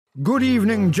Good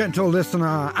evening, gentle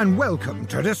listener, and welcome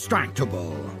to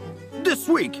Distractable. This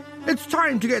week, it's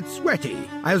time to get sweaty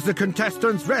as the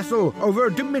contestants wrestle over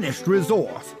a diminished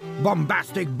resource.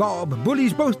 Bombastic Bob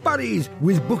bullies both buddies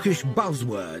with bookish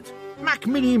buzzwords. Mac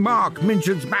Mini Mark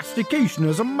mentions mastication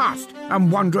as a must,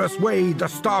 and Wondrous Wade, the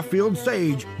Starfield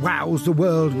sage, wows the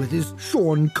world with his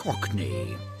Sean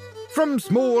Cockney. From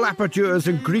small apertures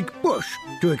in Greek bush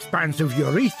to expansive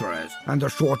urethras and the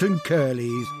short and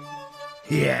curlies.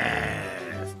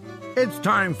 Yes, it's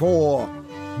time for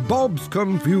Bob's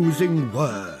Confusing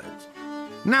Words.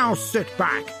 Now sit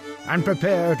back and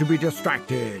prepare to be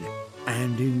distracted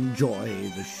and enjoy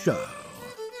the show.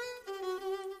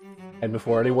 And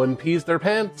before anyone pees their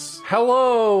pants,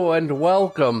 hello and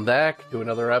welcome back to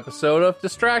another episode of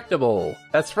Distractable.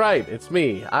 That's right, it's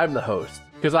me. I'm the host,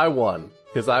 because I won.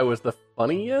 Because I was the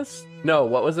funniest? No,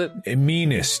 what was it?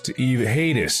 Meanest,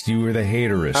 hatest. You were the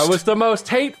haterist. I was the most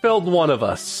hate-filled one of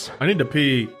us. I need to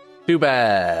pee. Too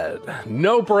bad.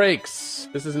 No breaks.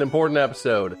 This is an important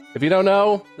episode. If you don't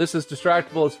know, this is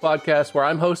Distractable. It's a podcast where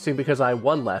I'm hosting because I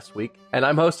won last week. And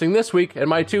I'm hosting this week, and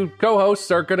my two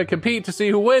co-hosts are going to compete to see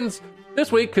who wins this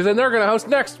week, because then they're going to host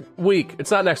next week.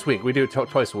 It's not next week. We do it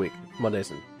twice a week, Mondays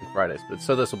and Fridays. But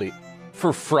so this will be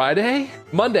for Friday?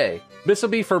 Monday. This will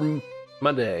be for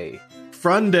Monday.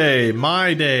 Friday,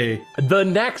 my day. The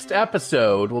next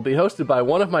episode will be hosted by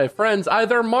one of my friends,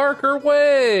 either Mark or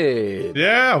Wade.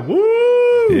 Yeah,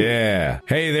 woo! Yeah.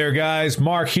 Hey there, guys.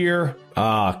 Mark here.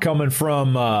 Coming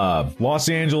from Los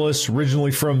Angeles,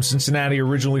 originally from Cincinnati,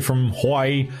 originally from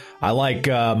Hawaii. I like,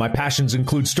 my passions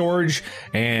include storage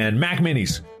and Mac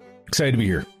Minis. Excited to be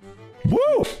here.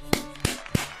 Woo!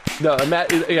 No,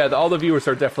 Matt, yeah, all the viewers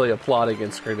are definitely applauding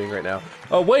and screaming right now.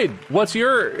 Wade, what's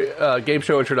your game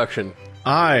show introduction?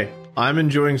 I'm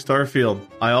enjoying Starfield.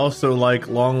 I also like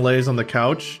long lays on the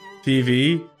couch,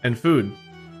 TV, and food.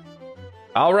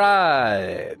 All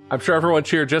right. I'm sure everyone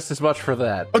cheered just as much for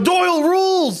that. A Doyle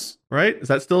rules! Right? Is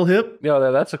that still hip?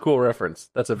 No, that's a cool reference.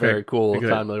 That's a very cool,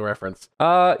 timely reference.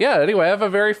 Anyway, I have a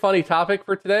very funny topic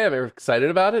for today. I'm excited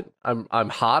about it. I'm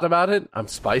hot about it. I'm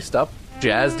spiced up.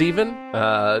 Jazzed even.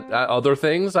 Other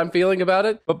things I'm feeling about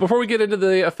it. But before we get into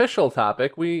the official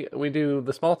topic, we do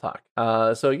the small talk.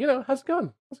 So, how's it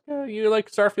going? You like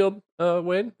Starfield,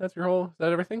 Wade? Is that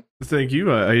everything? Thank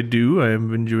you. I do. I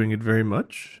am enjoying it very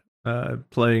much.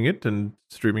 Playing it and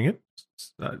streaming it.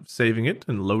 Saving it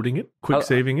and loading it.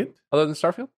 Saving it. Other than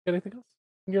Starfield? Anything else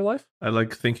in your life? I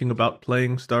like thinking about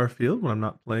playing Starfield when I'm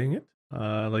not playing it.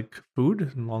 I like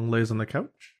food and long lays on the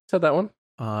couch. Said that one.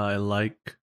 I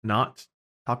like not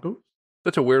tacos.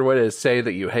 Such a weird way to say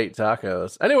that you hate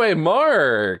tacos. Anyway,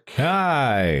 Mark.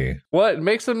 Hi. What?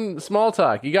 Make some small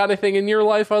talk. You got anything in your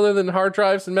life other than hard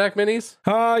drives and Mac Minis?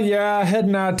 Yeah,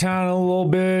 heading out of town a little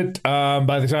bit.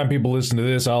 By the time people listen to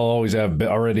this, I'll always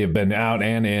already have been out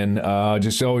and in.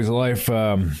 Just always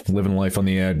living life on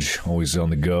the edge, always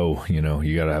on the go. You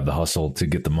got to have the hustle to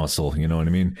get the muscle. You know what I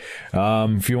mean?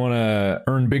 If you want to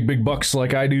earn big bucks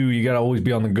like I do, you got to always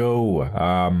be on the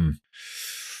go.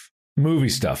 Movie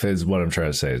stuff is what I'm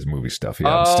trying to say. Is movie stuff.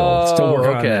 Yeah, I'm still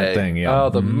working on that thing. Yeah. Oh,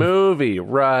 the movie,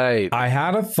 right? I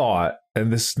had a thought, and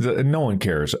no one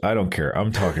cares. I don't care.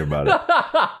 I'm talking about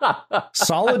it.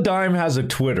 Solid Dime has a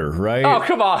Twitter, right? Oh,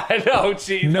 come on. Oh,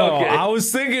 geez. No, okay. I was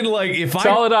thinking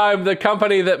Solid Dime, the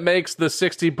company that makes the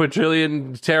 60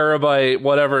 bajillion terabyte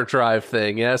whatever drive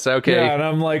thing. Yes, okay. Yeah, and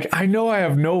I'm like, I know I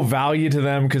have no value to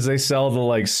them because they sell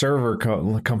to server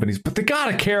companies, but they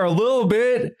gotta care a little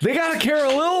bit.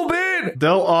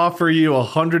 They'll offer you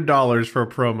 $100 for a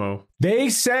promo. They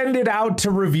send it out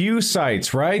to review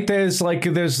sites, right? There's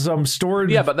some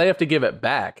storage. Yeah, but they have to give it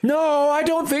back. No, I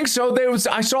don't think so.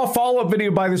 I saw a follow-up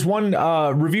video by this one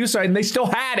review site, and they still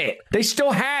had it.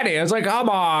 I was like, come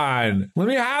on, let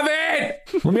me have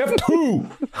it. Let me have two.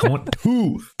 I want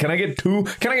two. Can I get two?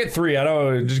 Can I get three? I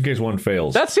don't know, just in case one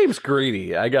fails. That seems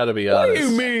greedy. I gotta be honest. What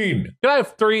do you mean? Can I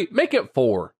have three? Make it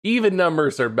four. Even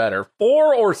numbers are better.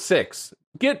 4 or 6.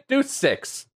 Do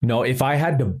 6. No, if I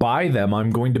had to buy them, I'm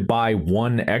going to buy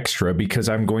one extra because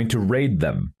I'm going to raid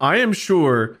them. I am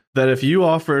sure that if you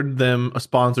offered them a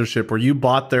sponsorship or you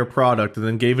bought their product and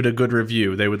then gave it a good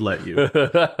review, they would let you.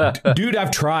 Dude,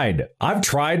 I've tried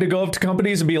to go up to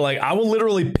companies and be like, I will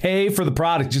literally pay for the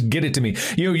product. Just get it to me.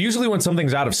 Usually when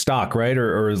something's out of stock, right?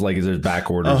 Or is there's back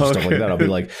orders and stuff like that. I'll be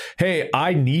like, hey,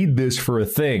 I need this for a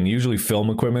thing. Usually film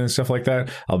equipment and stuff like that.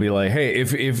 I'll be like, hey,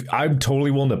 if I'm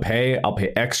totally willing to pay, I'll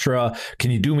pay extra.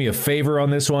 Can you do me a favor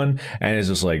on this one? And it's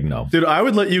just like, no. Dude, I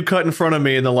would let you cut in front of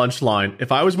me in the lunch line.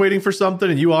 If I was waiting for something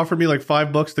and you offered me like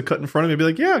 $5 to cut in front of me, I'd be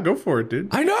like, yeah, go for it, dude.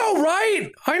 I know,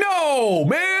 right? I know,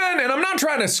 man. And I'm not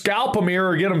trying to scalp him here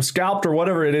or get him scalped or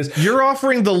whatever it is. You're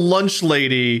offering the lunch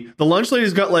lady. The lunch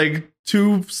lady's got like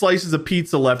 2 slices of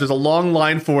pizza left. There's a long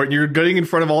line for it. And you're getting in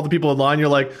front of all the people in line. You're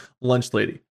like, lunch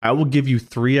lady, I will give you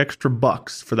 $3 extra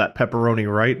for that pepperoni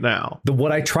right now.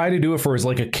 What I try to do it for is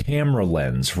like a camera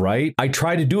lens, right? I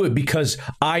try to do it because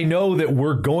I know that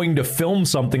we're going to film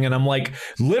something and I'm like,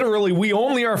 literally, we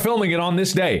only are filming it on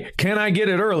this day. Can I get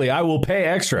it early? I will pay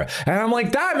extra. And I'm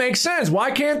like, that makes sense.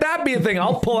 Why can't that be a thing?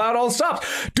 I'll pull out all the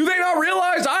stuff. Do they not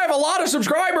realize I have a lot of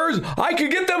subscribers? I could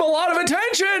get them a lot of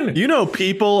attention. You know,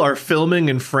 people are filming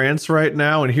in France right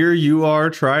now, and here you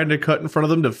are trying to cut in front of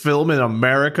them to film in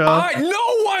America. No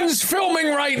one's filming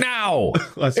right now.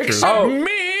 That's true. Except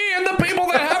me and the people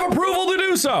that have approval to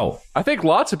do so. I think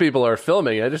lots of people are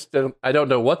filming. I don't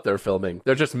know what they're filming.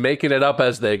 They're just making it up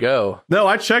as they go. No,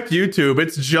 I checked YouTube.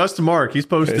 It's just Mark. He's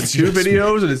posted 2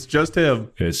 videos, and it's just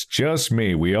him. It's just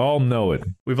me. We all know it.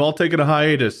 We've all taken a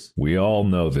hiatus. We all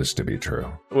know this to be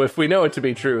true. Well, if we know it to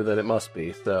be true, then it must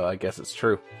be. So I guess it's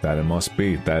true. That it must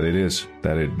be. That it is.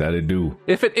 That it do.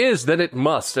 If it is, then it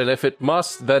must. And if it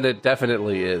must, then it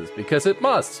definitely is. Because it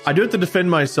must. I do have to defend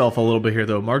myself a little bit here,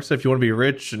 though. Mark said if you want to be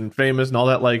rich and famous and all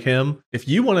that like him, if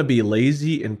you want to be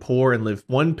lazy and poor and live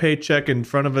one paycheck in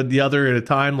front of the other at a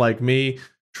time like me,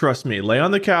 trust me, lay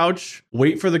on the couch,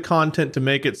 wait for the content to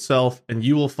make itself, and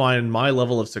you will find my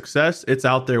level of success. It's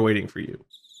out there waiting for you.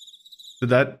 Did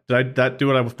that do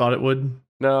what I thought it would?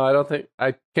 No,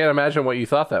 I can't imagine what you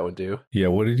thought that would do. Yeah,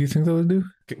 what did you think that would do?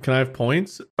 Can I have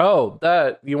points? Oh,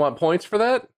 you want points for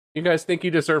that? You guys think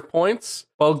you deserve points?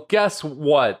 Well, guess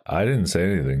what? I didn't say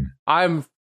anything. I'm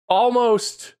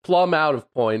almost plumb out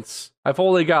of points. I've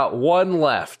only got 1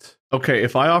 left. Okay,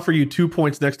 if I offer you 2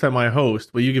 points next time I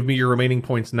host, will you give me your remaining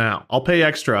points now? I'll pay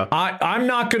extra. I'm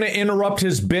not going to interrupt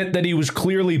his bit that he was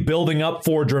clearly building up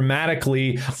for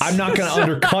dramatically. I'm not going to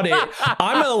undercut it.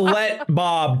 I'm going to let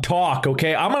Bob talk,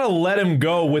 okay? I'm going to let him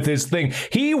go with his thing.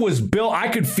 He was built. I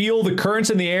could feel the currents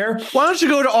in the air. Why don't you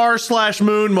go to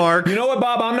r/moon, Mark? You know what,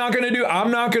 Bob? I'm not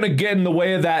going to get in the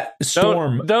way of that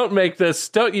storm. Don't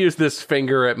use this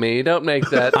finger at me. Don't make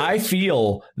that. I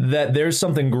feel that there's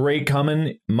something great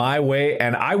coming my way,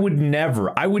 and I would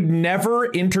never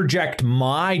interject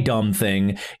my dumb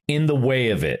thing in the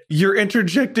way of it. You're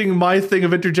interjecting my thing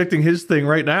of interjecting his thing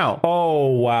right now. Oh,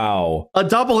 wow. A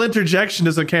double interjection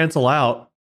doesn't cancel out.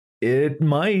 It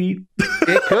might.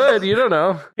 It could. You don't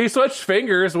know. He switched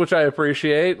fingers, which I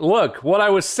appreciate. Look, what I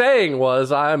was saying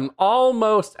was I'm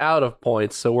almost out of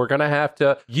points, so we're going to have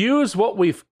to use what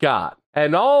we've got.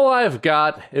 And all I've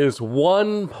got is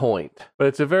 1 point. But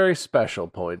it's a very special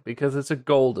point because it's a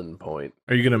golden point.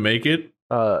 Are you going to make it?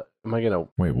 Am I going to...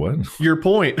 Wait, what? Your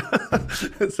point.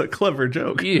 It's a clever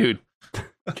joke. You...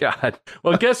 God.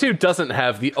 Well, guess who doesn't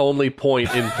have the only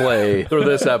point in play for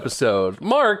this episode?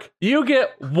 Mark, you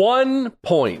get 1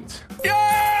 point.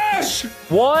 Yes!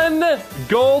 1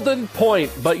 golden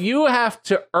point, but you have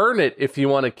to earn it if you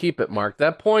want to keep it, Mark.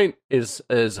 That point is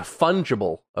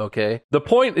fungible, okay? The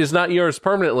point is not yours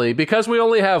permanently. Because we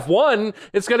only have 1,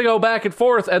 it's going to go back and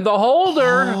forth, and the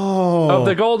holder of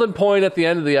the golden point at the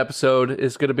end of the episode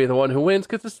is going to be the one who wins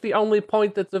because it's the only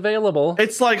point that's available.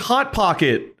 It's like Hot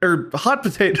Pocket or Hot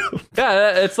Potato.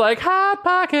 Yeah, it's like Hot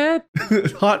Pocket.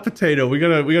 Hot Potato. We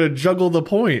gotta juggle the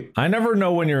point. I never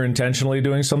know when you're intentionally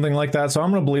doing something like that, so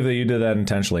I'm going to believe that you did that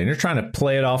intentionally. And you're trying to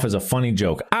play it off as a funny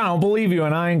joke. I don't believe you,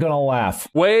 and I ain't going to laugh.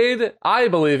 Wade, I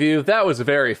believe you. That was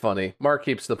very funny. Mark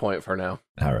keeps the point for now.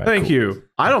 All right. Thank cool. you.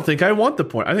 I don't think I want the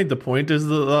point. I think the point is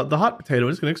the hot potato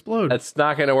is going to explode. That's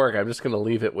not going to work. I'm just going to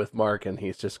leave it with Mark, and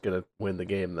he's just going to win the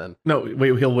game then. No,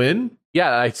 wait, he'll win?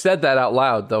 Yeah, I said that out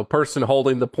loud. The person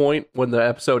holding the point when the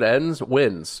episode ends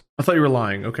wins. I thought you were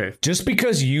lying. Okay. Just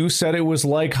because you said it was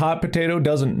like hot potato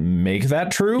doesn't make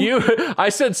that true. I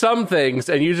said some things,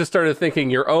 and you just started thinking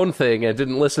your own thing and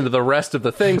didn't listen to the rest of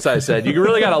the things I said. You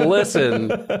really got to listen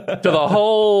to the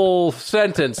whole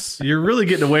sentence. You're really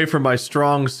getting away from my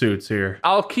strong suits here.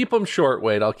 I'll keep them short,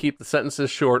 Wade. I'll keep the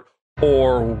sentences short.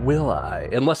 Or will I?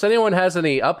 Unless anyone has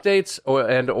any updates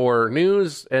or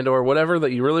news or whatever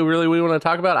that you really want to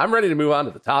talk about, I'm ready to move on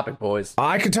to the topic, boys.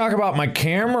 I could talk about my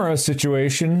camera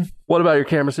situation. What about your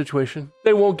camera situation?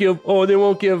 They won't give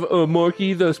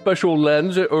Marky the special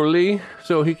lens early,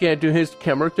 so he can't do his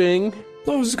camera thing.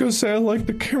 I was just gonna say I like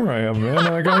the camera I have, man. And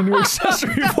I got a new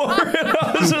accessory for it.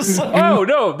 I was just like, oh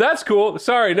no, that's cool.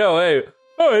 Sorry, no, hey.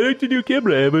 Oh, I like the new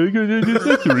camera. I'm going to do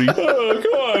accessory. Oh,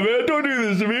 come on, man. Don't do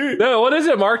this to me. No, what is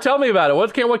it, Mark? Tell me about it.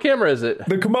 What camera is it?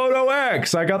 The Komodo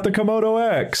X. I got the Komodo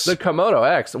X. The Komodo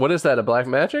X. What is that? A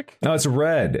Blackmagic? No, it's a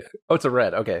red. Oh, it's a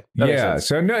red. Okay. That makes Yeah. sense.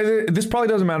 So no, this probably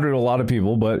doesn't matter to a lot of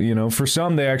people, but you know, for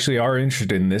some, they actually are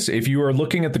interested in this. If you are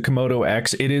looking at the Komodo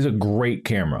X, it is a great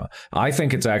camera. I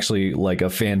think it's actually like a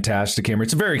fantastic camera.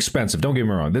 It's very expensive. Don't get me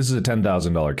wrong. This is a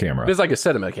 $10,000 camera. It's like a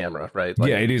cinema camera, right?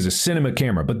 Like, Yeah, it is a cinema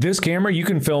camera, but this camera, you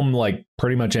can film like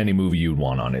pretty much any movie you'd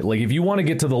want on it. Like if you want to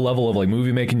get to the level of like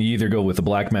movie making, you either go with the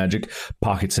Blackmagic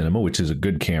Pocket Cinema, which is a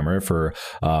good camera for,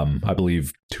 I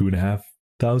believe, $2,500.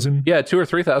 Yeah, 2,000 or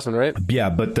 3,000, right? Yeah,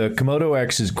 but the Komodo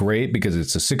X is great because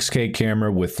it's a 6K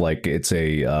camera with like it's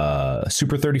a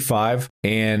Super 35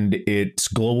 and it's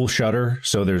global shutter,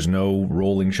 so there's no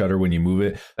rolling shutter when you move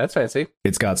it. That's fancy.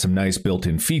 It's got some nice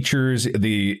built-in features.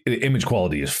 The image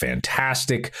quality is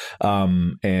fantastic,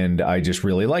 and I just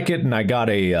really like it. And I got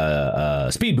a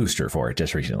speed booster for it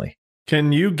just recently.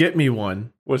 Can you get me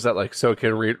one? Was that like so it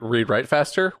can read write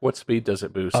faster? What speed does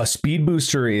it boost? A speed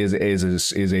booster is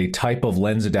a type of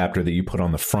lens adapter that you put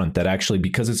on the front that actually,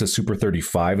 because it's a Super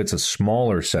 35, it's a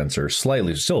smaller sensor,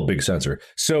 slightly, still a big sensor.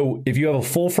 So if you have a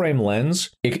full frame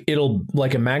lens, it'll,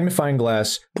 like a magnifying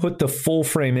glass, put the full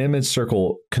frame image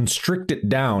circle, constrict it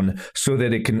down so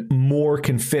that it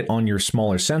can fit on your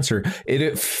smaller sensor. It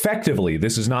effectively,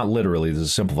 this is not literally, this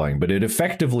is simplifying, but it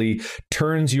effectively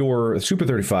turns your Super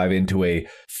 35 into a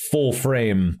full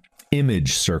frame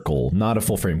image circle, not a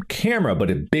full frame camera, but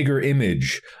a bigger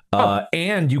image.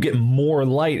 And you get more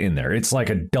light in there. It's like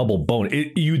a double bonus.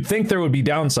 You'd think there would be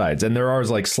downsides, and there are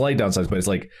like slight downsides, but it's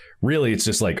like really it's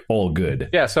just like all good.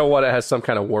 Yeah, so what, it has some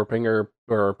kind of warping or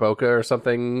bokeh or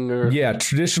something? Or... Yeah,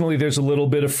 traditionally there's a little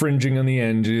bit of fringing on the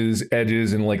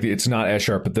edges, and like it's not as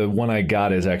sharp, but the one I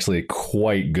got is actually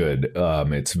quite good.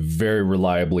 It's very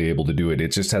reliably able to do it.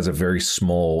 It just has a very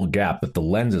small gap that the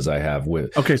lenses I have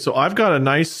with. Okay, so I've got a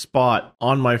nice spot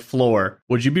on my floor.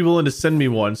 Would you be willing to send me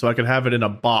one so I could have it in a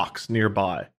box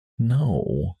nearby?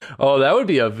 No. Oh, that would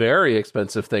be a very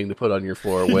expensive thing to put on your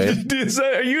floor, Wade.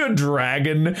 Are you a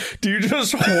dragon? Do you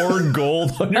just hoard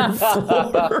gold on your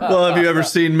floor? Well, have you ever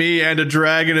seen me and a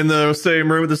dragon in the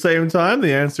same room at the same time?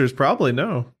 The answer is probably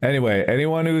no. Anyway,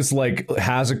 anyone who's like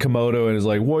has a Komodo and is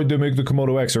like, why'd they make the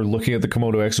Komodo X? Or looking at the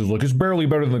Komodo X is like, it's barely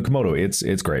better than the Komodo.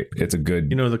 It's great. It's a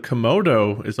good. You know, the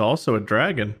Komodo is also a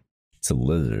dragon. It's a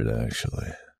lizard, actually.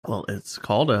 Well, it's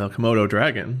called a Komodo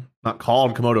dragon, not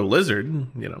called Komodo lizard,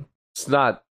 you know. It's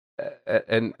not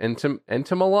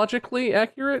entomologically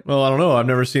accurate? Well, I don't know. I've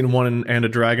never seen one and a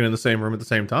dragon in the same room at the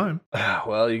same time.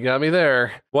 Well, you got me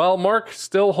there. Well, Mark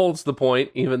still holds the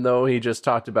point, even though he just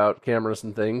talked about cameras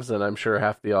and things, and I'm sure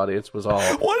half the audience was all...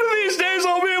 One of these days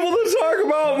I'll be able to talk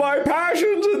about my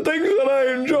passions and things that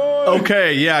I enjoy.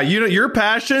 Okay, yeah, you know, your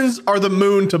passions are the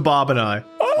moon to Bob and I.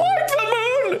 I like the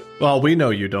moon! Well, we know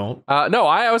you don't. No,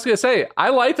 I was going to say, I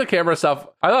like the camera stuff.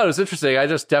 I thought it was interesting. I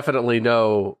just definitely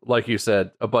know, like you said,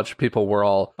 a bunch of people were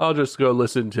all, I'll just go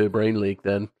listen to Brain Leak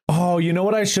then. Oh, you know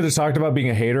what I should have talked about being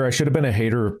a hater? I should have been a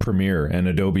hater of Premiere and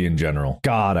Adobe in general.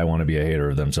 God, I want to be a hater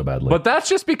of them so badly. But that's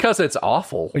just because it's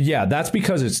awful. Yeah, that's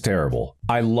because it's terrible.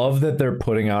 I love that they're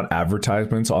putting out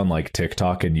advertisements on like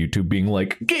TikTok and YouTube being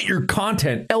like, get your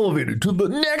content elevated to the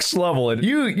next level. And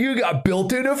you got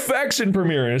built-in effects in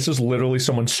Premiere. And it's just literally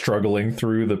someone struggling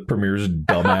through the Premiere's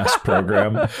dumbass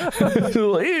program.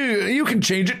 You can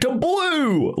change it to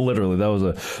blue. Literally, that was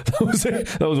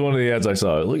one of the ads I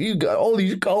saw. Look, you got all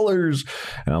these colors.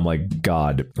 And I'm like,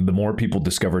 God, the more people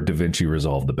discover DaVinci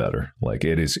Resolve, the better. Like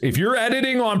it is. If you're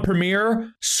editing on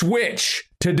Premiere, switch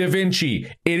to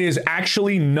DaVinci. It is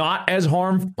actually not as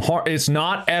it's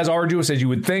not as arduous as you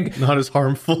would think. Not as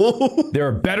harmful. There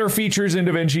are better features in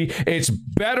DaVinci. It's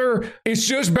better. It's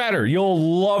just better. You'll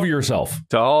love yourself.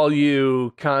 To all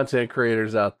you content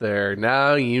creators out there,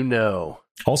 now you know.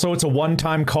 Also, it's a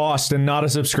one-time cost and not a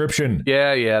subscription.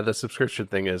 Yeah, the subscription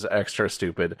thing is extra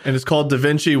stupid. And it's called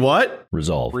DaVinci what?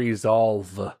 Resolve.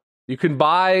 You can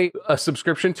buy a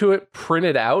subscription to it, print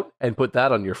it out, and put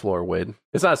that on your floor, Wade.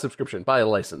 It's not a subscription. Buy a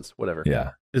license, whatever.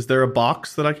 Yeah. Is there a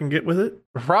box that I can get with it?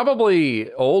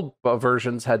 Probably old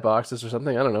versions had boxes or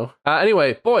something. I don't know.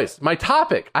 Anyway, boys, my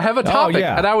topic. I have a topic,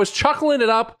 and I was chuckling it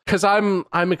up because I'm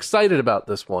excited about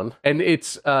this one. And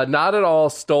it's not at all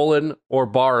stolen or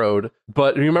borrowed.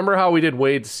 But remember how we did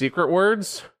Wade's secret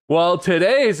words? Well,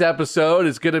 today's episode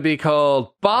is going to be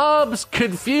called Bob's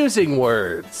Confusing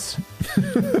Words.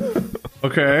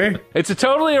 Okay. It's a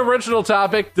totally original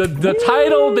topic. The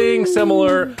title being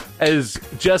similar is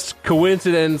just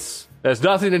coincidence. It has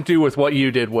nothing to do with what you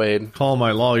did, Wade. Call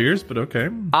my lawyers, but okay.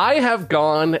 I have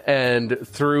gone and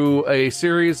through a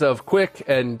series of quick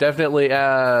and definitely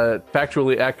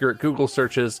factually accurate Google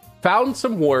searches, found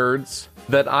some words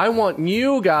that I want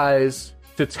you guys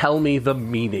to tell me the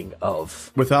meaning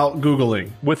of. Without Googling.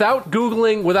 Without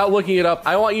Googling, without looking it up,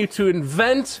 I want you to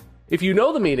invent. If you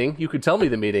know the meaning, you could tell me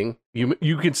the meaning.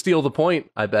 You could steal the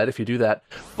point, I bet, if you do that.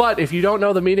 But if you don't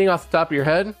know the meaning off the top of your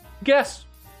head, guess.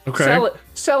 Okay.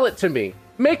 Sell it to me.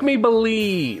 Make me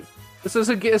believe. This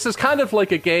is kind of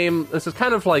like a game. This is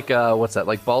kind of like what's that?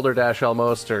 Like Balderdash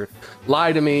almost, or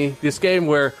Lie to Me. This game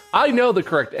where I know the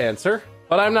correct answer,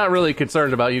 but I'm not really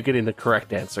concerned about you getting the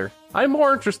correct answer. I'm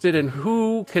more interested in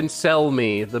who can sell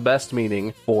me the best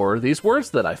meaning for these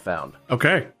words that I found.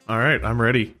 Okay. All right. I'm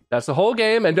ready. That's the whole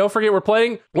game, and don't forget we're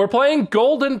playing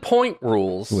Golden Point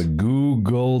rules. With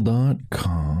Google.com.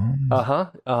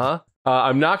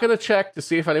 I'm not going to check to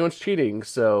see if anyone's cheating,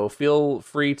 so feel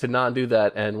free to not do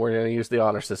that, and we're going to use the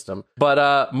honor system.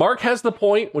 But Mark has the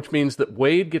point, which means that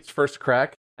Wade gets first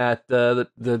crack at the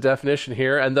definition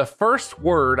here. And the first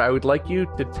word I would like you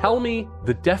to tell me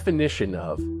the definition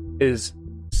of is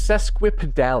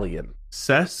sesquipedalian.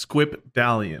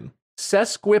 Sesquipedalian.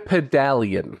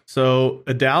 Sesquipedalian. So,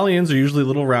 medallions are usually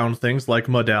little round things like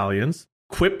medallions.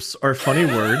 Quips are funny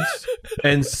words.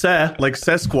 And like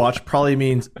Sasquatch, probably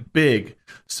means big.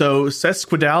 So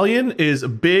sesquipedalian is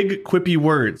big, quippy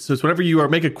words. So it's whenever you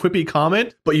make a quippy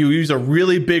comment, but you use a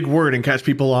really big word and catch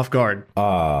people off guard.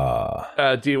 Are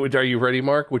you ready,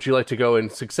 Mark? Would you like to go in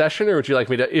succession, or would you like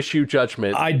me to issue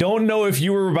judgment? I don't know if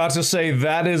you were about to say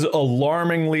that is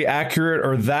alarmingly accurate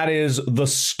or that is the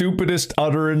stupidest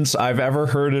utterance I've ever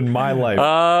heard in my life.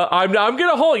 I'm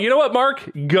gonna hold. You know what, Mark?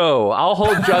 Go. I'll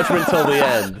hold judgment till the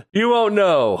end. You won't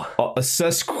know. What was it?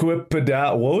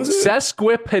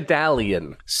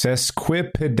 Sesquipedalian.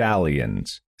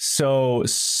 Sesquipedalians. So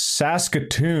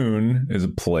Saskatoon is a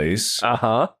place.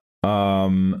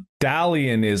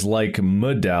 Dalian is like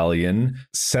medallion.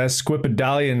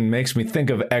 Sesquipedalian makes me think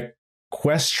of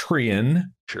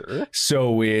equestrian. Sure.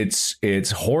 So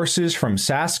it's horses from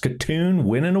Saskatoon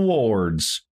winning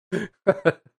awards.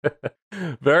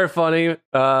 Very funny.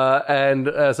 And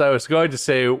as I was going to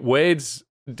say, Wade's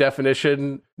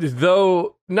definition,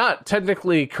 though not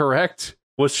technically correct,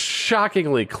 was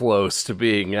shockingly close to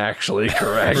being actually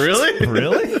correct. Really?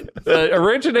 Really?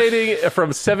 Originating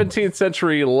from 17th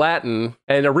century Latin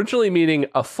and originally meaning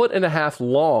a foot and a half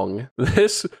long,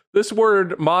 this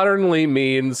word modernly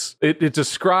means it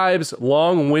describes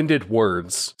long-winded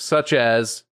words such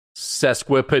as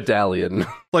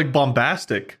sesquipedalian. Like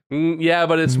bombastic. Yeah,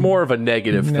 but it's more of a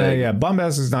negative thing. Yeah,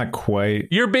 bombastic is not quite.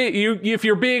 If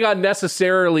you're being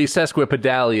unnecessarily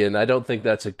sesquipedalian, I don't think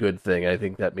that's a good thing. I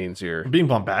think that means you're being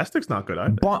bombastic's not good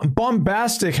either.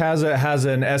 Bombastic has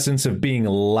an essence of being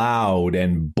loud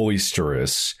and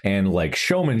boisterous and like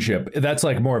showmanship. That's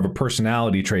like more of a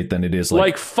personality trait than it is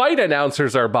like fight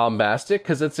announcers are bombastic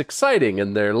because it's exciting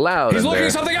and they're loud. He's looking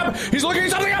something up.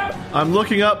 I'm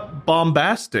looking up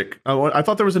bombastic. I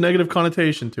thought there was a negative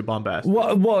connotation to bombastic.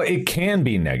 Well, it can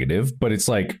be negative, but it's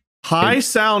like high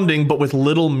sounding, but with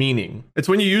little meaning. It's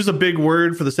when you use a big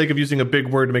word for the sake of using a big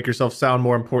word to make yourself sound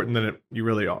more important than you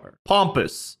really are.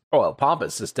 Pompous. Oh, well,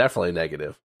 pompous is definitely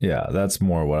negative. Yeah, that's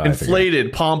more what I think.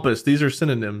 Inflated, pompous. These are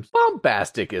synonyms.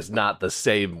 Bombastic is not the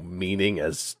same meaning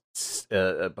as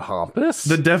pompous.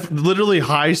 Literally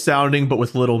high sounding, but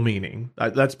with little meaning.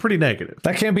 That's pretty negative.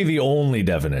 That can't be the only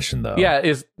definition, though.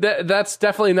 Yeah, that's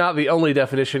definitely not the only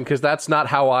definition, because that's not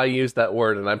how I use that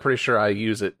word, and I'm pretty sure I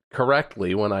use it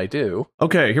correctly when I do.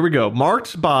 Okay, here we go.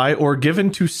 Marked by or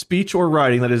given to speech or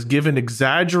writing that is given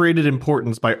exaggerated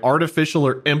importance by artificial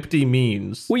or empty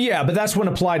means. Well, yeah, but that's when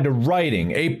applied to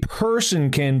writing. A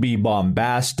person can be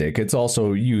bombastic. It's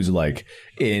also used like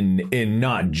in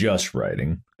not just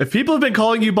writing. If people have been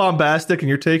calling you bombastic and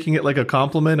you're taking it like a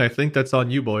compliment, I think that's on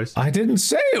you, boys. I didn't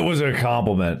say it was a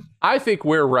compliment. I think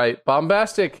we're right.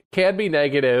 Bombastic can be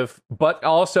negative, but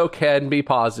also can be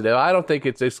positive. I don't think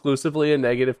it's exclusively a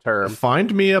negative term.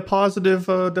 Find me a positive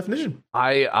definition.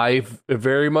 I've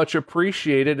very much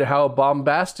appreciated how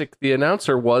bombastic the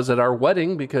announcer was at our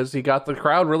wedding, because he got the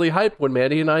crowd really hyped when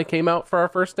Maddie and I came out for our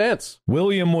first dance.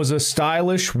 William was a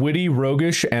stylish, witty,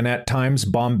 roguish, and at times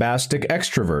bombastic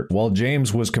extrovert, while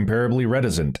James was was comparably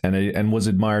reticent and was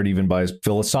admired even by his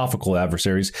philosophical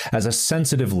adversaries as a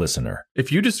sensitive listener.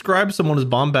 If you describe someone as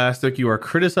bombastic, you are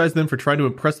criticizing them for trying to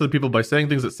impress other people by saying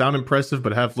things that sound impressive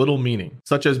but have little meaning,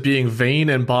 such as being vain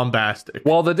and bombastic.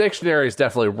 Well, the dictionary is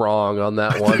definitely wrong on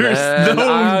that one. There's and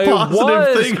no I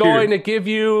positive was thing going here. to give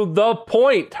you the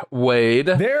point, Wade.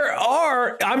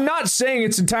 I'm not saying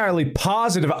it's entirely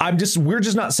positive. We're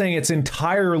just not saying it's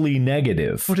entirely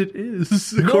negative. But it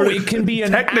is. No, it can be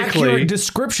an Technically. accurate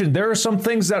description. There are some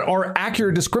things that are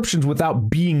accurate descriptions without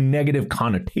being negative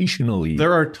connotationally.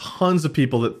 There are tons of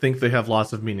people that think they have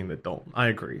lots of meaning that don't. I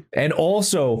agree. And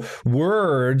also,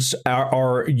 words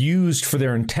are used for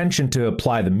their intention to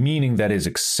apply the meaning that is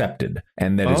accepted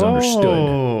and that is understood.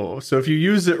 Oh, so if you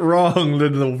use it wrong,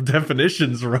 then the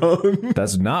definition's wrong.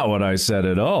 That's not what I said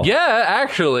at all. Yeah,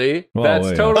 actually, Well, that's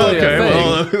wait. totally a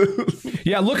thing. Well,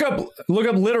 Yeah, look up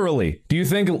literally. Do you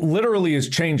think literally is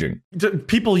changing?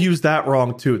 people use that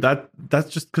wrong too. That's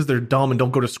just because they're dumb and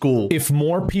don't go to school. If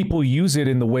more people use it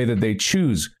in the way that they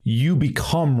choose, you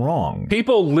become wrong.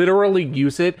 People literally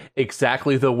use it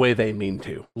exactly the way they mean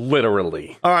to.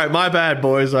 Literally. All right, my bad,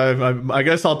 boys. I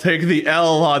guess I'll take the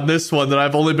L on this one that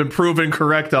I've only been proven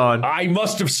correct on. I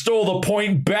must have stole the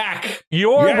point back.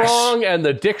 You're Yes. wrong and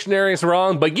the dictionary's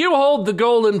wrong, but you hold the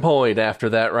golden point after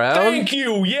that round. Thank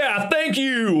you. Yeah, thank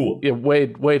you. Yeah,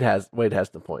 Wade has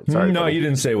the point. Sorry. No, buddy. you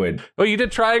didn't say Wade. Well, you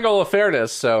did triangle of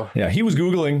fairness, so Yeah, he was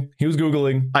Googling.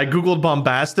 I Googled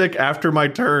bombastic after my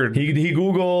turn. He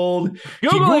Googled.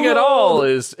 Googling He it all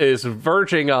Googled. is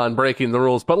verging on breaking the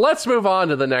rules. But let's move on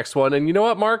to the next one. And you know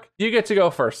what, Mark? You get to go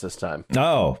first this time.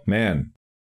 Oh, man.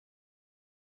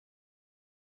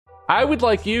 I would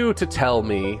like you to tell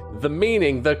me the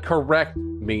meaning, the correct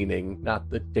meaning, not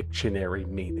the dictionary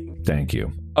meaning, Thank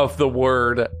you. of the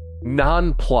word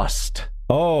nonplussed.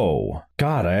 Oh,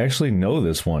 God, I actually know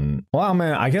this one. Well,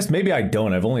 man, I guess maybe I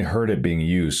don't. I've only heard it being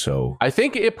used, so. I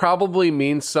think it probably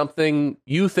means something.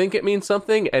 You think it means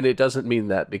something, and it doesn't mean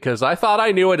that, because I thought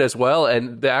I knew it as well,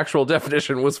 and the actual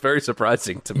definition was very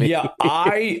surprising to me. Yeah,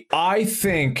 I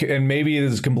think, and maybe it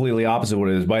is completely opposite what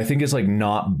it is, but I think it's like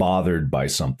not bothered by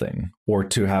something or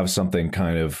to have something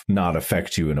kind of not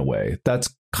affect you in a way.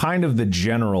 That's kind of the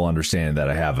general understanding that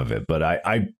I have of it, but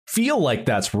I feel like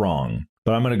that's wrong,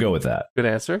 but I'm going to go with that. Good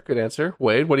answer. Good answer.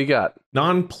 Wade, what do you got?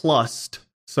 Nonplussed.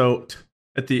 So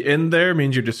at the end there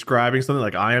means you're describing something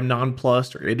like I am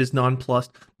nonplussed or it is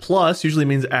nonplussed. Plus usually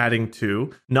means adding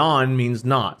to. Non means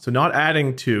not. So not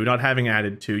adding to, not having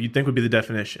added to, you'd think would be the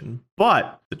definition.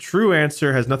 But the true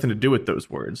answer has nothing to do with those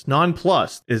words.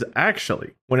 Nonplussed is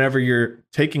actually whenever you're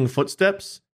taking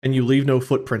footsteps and you leave no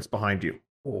footprints behind you.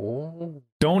 Oh,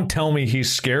 Don't tell me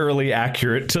he's scarily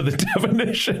accurate to the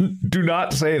definition. Do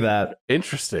not say that.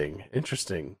 interesting.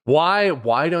 Interesting. Why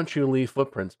don't you leave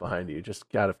footprints behind you?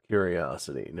 Just out of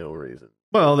curiosity, no reason.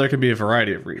 Well, there can be a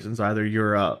variety of reasons. Either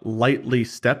you're lightly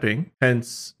stepping,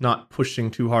 hence not pushing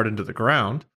too hard into the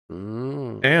ground,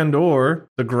 and or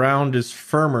the ground is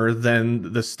firmer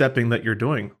than the stepping that you're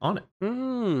doing on it.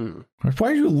 Why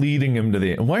are you leading him to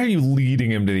the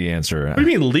answer? What do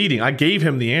you mean leading? I gave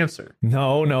him the answer.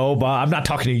 No, Bob, I'm not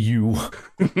talking to you.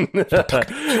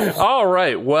 All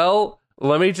right. Well,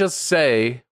 let me just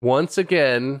say once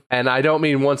again, and I don't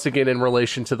mean once again in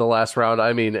relation to the last round,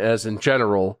 I mean as in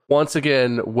general, once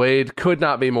again, Wade could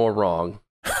not be more wrong.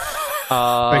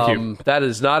 Thank you. That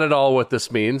is not at all what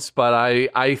this means, but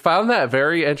I found that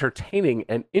very entertaining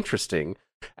and interesting.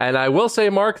 And I will say,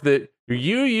 Mark, that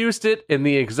you used it in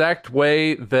the exact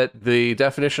way that the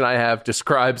definition I have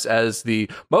describes as the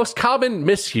most common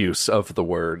misuse of the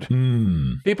word.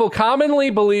 People commonly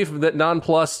believe that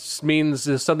nonplussed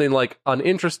means something like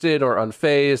uninterested or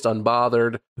unfazed,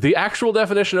 unbothered. The actual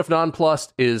definition of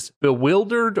nonplussed is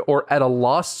bewildered or at a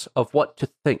loss of what to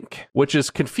think, which is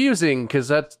confusing because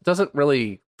that doesn't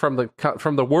really... From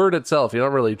the word itself, you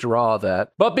don't really draw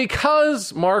that. But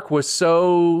because Mark was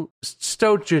so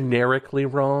generically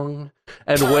wrong,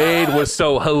 and Wade was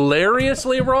so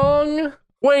hilariously wrong,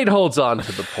 Wade holds on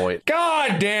to the point.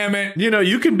 God damn it. You know,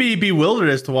 you can be bewildered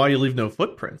as to why you leave no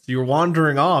footprints. You're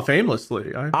wandering off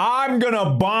aimlessly. I'm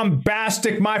gonna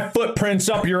bombastic my footprints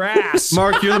up your ass.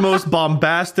 Mark, you're the most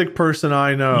bombastic person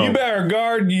I know. You better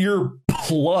guard your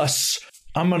plus.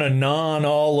 I'm gonna non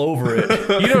all over it.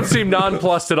 You don't seem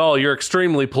nonplussed at all. You're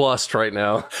extremely plussed right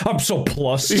now. I'm so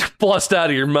plus. You're plussed out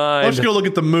of your Why don't you mind. go look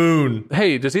at the moon?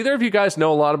 Hey, does either of you guys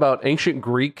know a lot about ancient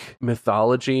Greek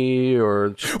mythology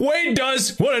or... Wade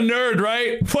does. What a nerd,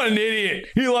 right? What an idiot.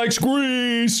 He likes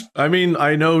Greece. I mean,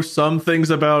 I know some things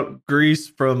about Greece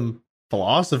from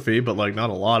philosophy, but like not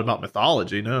a lot about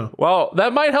mythology, no. Well,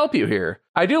 that might help you here.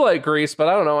 I do like Greece, but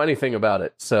I don't know anything about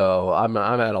it, so I'm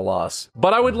at a loss.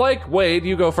 But I would like, Wade,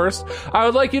 you go first. I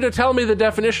would like you to tell me the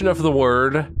definition of the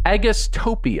word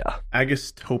agastopia.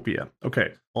 Agastopia.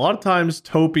 Okay. A lot of times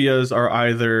topias are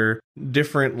either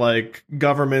different like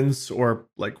governments or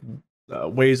like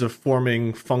ways of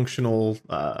forming functional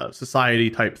society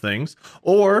type things,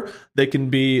 or they can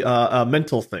be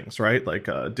mental things, right? Like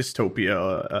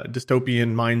dystopia,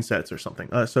 dystopian mindsets or something.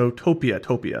 So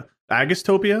topia.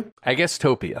 Agastopia?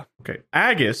 Agastopia. Okay.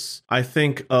 Agus, I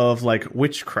think of like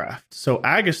witchcraft. So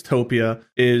Agastopia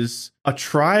is a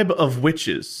tribe of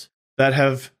witches that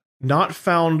have not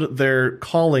found their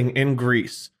calling in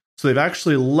Greece. So they've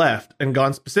actually left and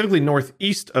gone specifically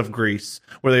northeast of Greece,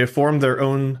 where they have formed their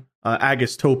own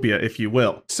Agastopia, if you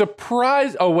will.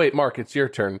 Surprise! Oh wait, Mark, it's your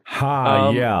turn.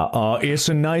 It's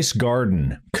a nice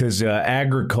garden because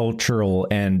agricultural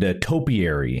and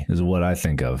topiary is what I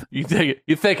think of. You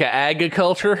think of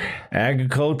agriculture?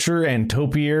 Agriculture and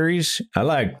topiaries. I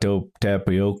like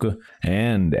tapioca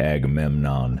and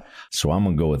Agamemnon, so I'm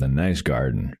gonna go with a nice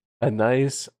garden. A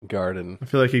nice garden. I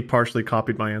feel like he partially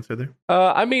copied my answer there.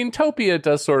 I mean, topia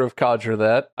does sort of conjure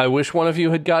that. I wish one of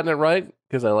you had gotten it right,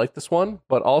 because I like this one.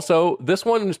 But also, this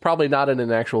one is probably not in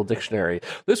an actual dictionary.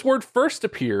 This word first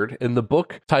appeared in the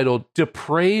book titled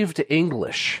Depraved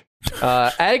English.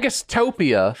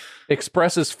 Agastopia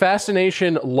expresses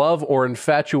fascination, love, or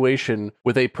infatuation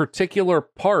with a particular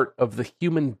part of the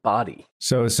human body.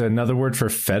 So it's another word for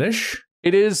fetish?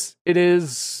 It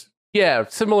is... Yeah,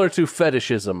 similar to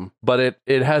fetishism, but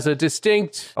it has a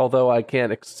distinct, although I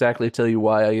can't exactly tell you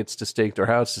why it's distinct or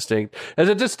how it's distinct, has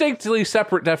a distinctly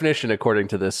separate definition according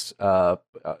to this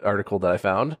article that I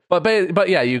found. But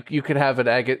yeah, you could have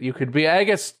you could be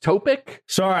agastopic.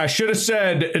 Sorry, I should have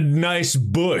said nice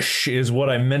bush is what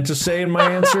I meant to say in my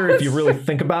answer, if you really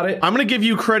think about it. I'm going to give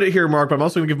you credit here, Mark, but I'm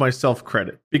also going to give myself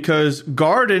credit, because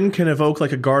garden can evoke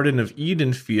like a Garden of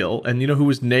Eden feel, and you know who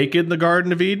was naked in the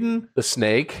Garden of Eden? The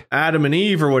snake. Adam and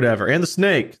Eve or whatever, and the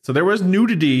snake. So there was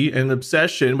nudity and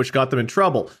obsession, which got them in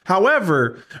trouble.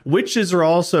 However, witches are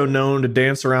also known to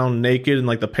dance around naked in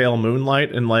like the pale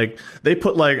moonlight, and like they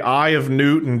put like eye of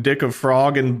newt and dick of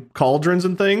frog in cauldrons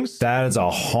and things. That is a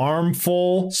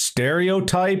harmful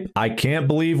stereotype. I can't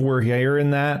believe we're hearing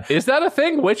that. Is that a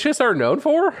thing witches are known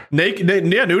for?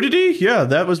 Nudity? Yeah,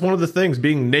 that was one of the things,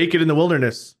 being naked in the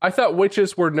wilderness. I thought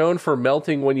witches were known for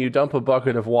melting when you dump a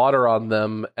bucket of water on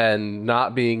them and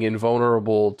not being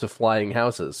invulnerable to flying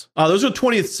houses. Those are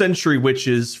 20th century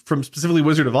witches from specifically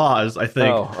Wizard of Oz, I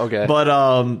think. Oh, okay.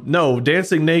 But no,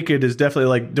 dancing naked is definitely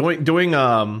like doing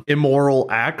immoral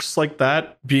acts like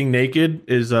that. Being naked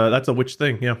is that's a witch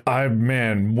thing. Yeah.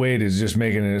 Wade is just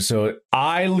making it so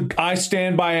I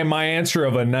stand by my answer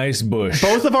of a nice bush.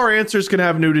 Both of our answers can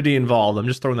have nudity involved. I'm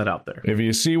just throwing that out there. If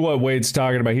you see what Wade's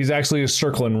talking about, he's actually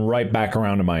circling right back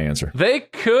around to my answer. They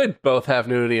could both have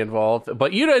nudity involved,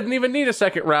 but you didn't even need a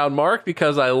second round, Mark,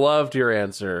 because I loved your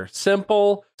answer.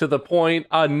 Simple, to the point,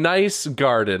 a nice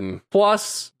garden.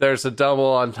 Plus, there's a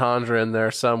double entendre in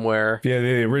there somewhere. Yeah,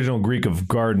 the original Greek of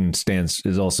garden stance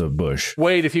is also bush.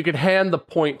 Wade, if you could hand the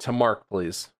point to Mark,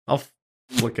 please. I'll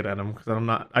flick it at him because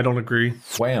I don't agree.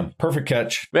 Wham, perfect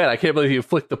catch. Man, I can't believe you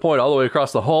flicked the point all the way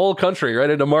across the whole country right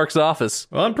into Mark's office.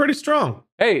 Well, I'm pretty strong.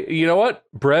 Hey, you know what?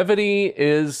 Brevity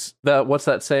is what's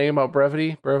that saying about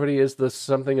brevity? Brevity is the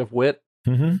something of wit.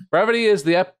 Mm-hmm. Brevity is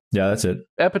the yeah, that's it.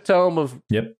 Epitome of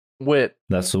wit.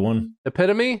 That's the one.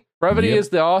 Epitome? Brevity is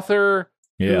the author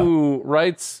who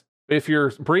writes, if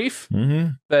you're brief,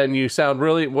 then you sound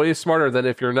really way smarter than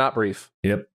if you're not brief.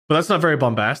 Yep. But that's not very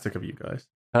bombastic of you guys.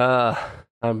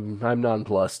 I'm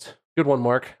nonplussed. Good one,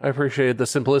 Mark. I appreciate the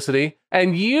simplicity.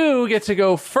 And you get to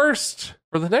go first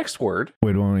for the next word.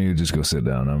 Wait, why don't you just go sit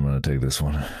down? I'm going to take this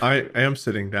one. I am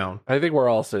sitting down. I think we're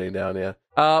all sitting down, yeah.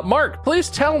 Mark, please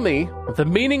tell me the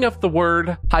meaning of the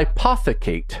word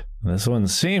hypothecate. This one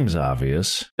seems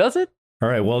obvious. Does it? All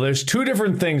right, well, there's two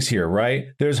different things here, right?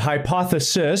 There's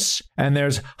hypothesis and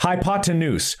there's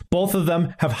hypotenuse. Both of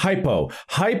them have hypo.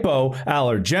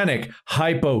 Hypoallergenic,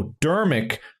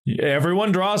 hypodermic.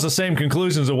 Everyone draws the same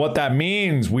conclusions of what that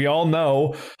means. We all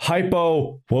know.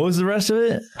 What was the rest of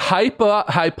it?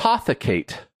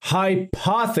 Hypothecate.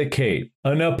 Hypothecate.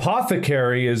 An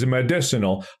apothecary is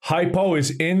medicinal. Hypo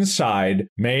is inside.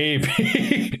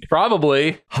 Maybe.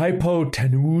 Probably.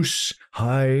 Hypotenuse.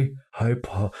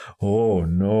 Hypo. Oh,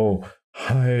 no.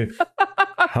 How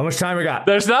much time we got?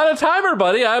 There's not a timer,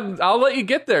 buddy. I'll let you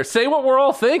get there. Say what we're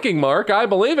all thinking, Mark. I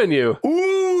believe in you.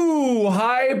 Ooh,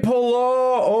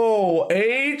 hypolo.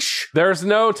 H. There's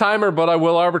no timer, but I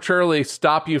will arbitrarily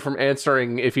stop you from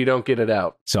answering if you don't get it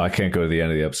out. So I can't go to the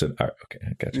end of the episode. All right, okay,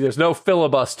 I got you. There's no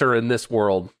filibuster in this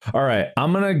world. All right,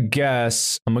 I'm gonna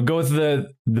go with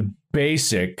the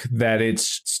basic that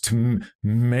it's to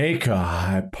make a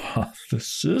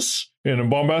hypothesis in a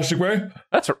bombastic way.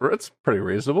 That's pretty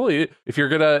reasonable. If you're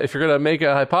gonna make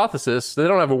a hypothesis, they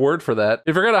don't have a word for that.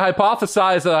 If you're gonna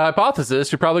hypothesize a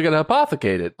hypothesis, you're probably gonna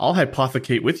hypothecate it. I'll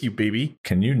hypothecate with you, baby.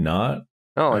 Can you not?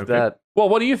 I don't like that. Well,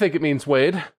 what do you think it means,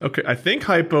 Wade? Okay, I think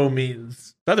hypo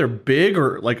means either big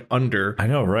or like under. I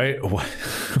know, right?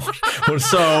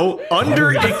 So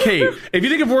undericate. If you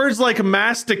think of words like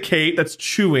masticate, that's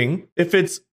chewing. If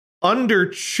it's under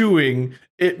chewing,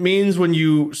 it means when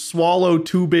you swallow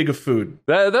too big of food.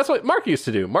 That's what Mark used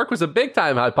to do. Mark was a big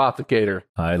time hypothecator.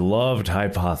 I loved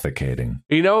hypothecating.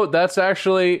 You know, that's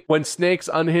actually when snakes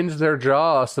unhinge their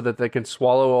jaw so that they can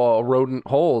swallow a rodent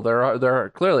whole.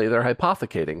 They're clearly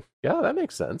hypothecating. Yeah, that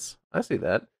makes sense. I see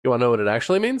that. You want to know what it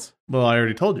actually means? Well, I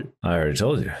already told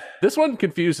you. This one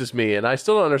confuses me, and I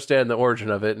still don't understand the origin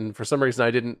of it. And for some reason,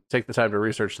 I didn't take the time to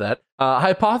research that.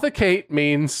 Hypothecate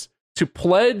means to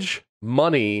pledge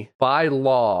money by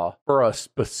law for a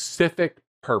specific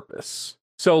purpose.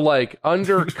 So, like,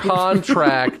 under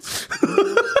contract.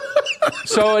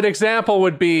 So an example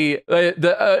would be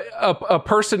a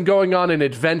person going on an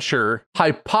adventure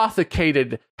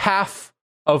hypothecated half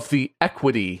of the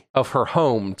equity of her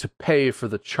home to pay for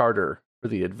the charter for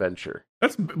the adventure.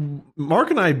 That's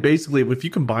Mark and I basically, if you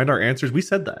combined our answers, we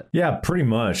said that. Yeah, pretty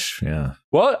much. Yeah.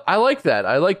 Well, I like that.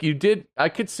 I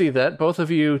could see that both of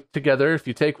you together. If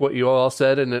you take what you all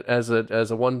said and as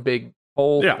a one big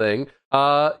whole thing.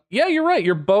 Yeah, you're right.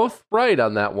 You're both right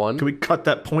on that one. Can we cut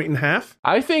that point in half?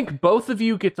 I think both of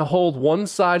you get to hold one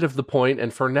side of the point,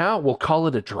 and for now, we'll call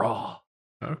it a draw.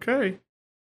 Okay.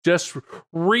 Just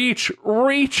reach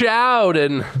out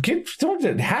and get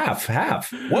half.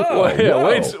 Whoa, well, yeah,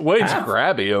 whoa. Wade's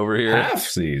grabby over here.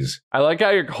 Halfsies. I like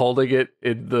how you're holding it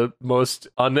in the most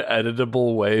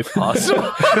uneditable way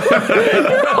possible.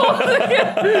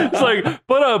 It's like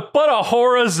put a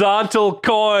horizontal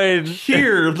coin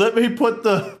here. Let me put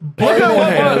the.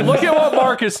 Look at what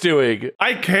Mark is doing.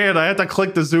 I can't. I have to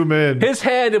click to zoom in. His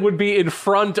hand would be in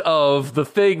front of the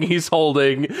thing he's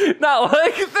holding, not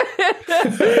like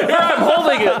this. Here, I'm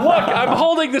holding it. Look, I'm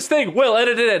holding this thing. Will,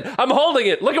 edit it in. I'm holding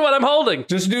it. Look at what I'm holding.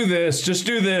 Just do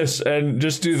this, and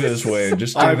just do this, Wayne.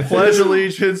 Just do I this. pledge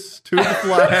allegiance to the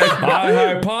flag.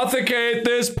 I hypothecate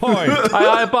this point.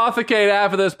 I hypothecate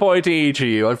half of this point to each of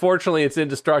you. Unfortunately, it's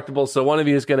indestructible, so one of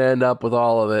you is going to end up with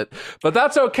all of it. But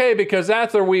that's okay, because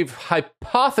after we've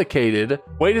hypothecated,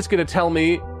 Wade is going to tell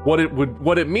me what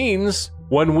it means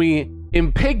when we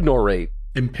impignorate.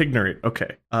 Impignorate.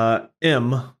 Okay.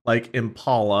 Like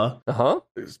Impala.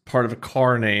 Is part of a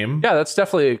car name. Yeah, that's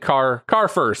definitely a car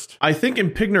first. I think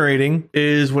impignorating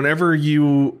is whenever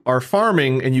you are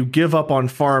farming and you give up on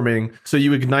farming, so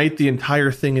you ignite the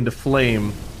entire thing into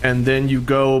flame, and then you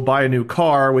go buy a new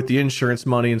car with the insurance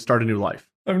money and start a new life.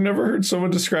 I've never heard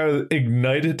someone describe it,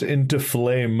 ignite it into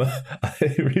flame.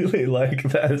 I really like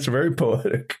that. It's very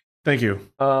poetic. Thank you.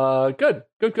 Good.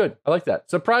 I like that.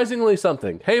 Surprisingly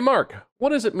something. Hey, Mark, what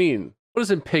does it mean? What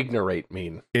does impignorate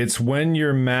mean? It's when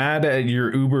you're mad at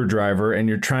your Uber driver and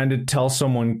you're trying to tell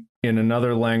someone in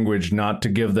another language not to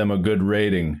give them a good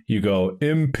rating. You go,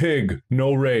 impig,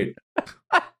 no rate.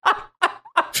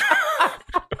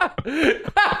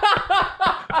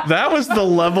 That was the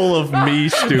level of me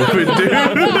stupid, dude.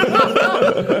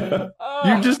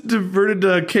 You just diverted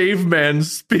a caveman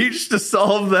speech to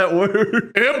solve that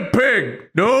word. Impig,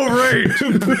 no rate.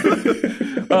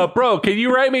 Bro, can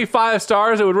you rate me 5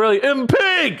 stars? It would really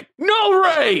impig, no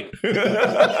rate.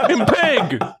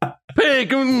 Impig.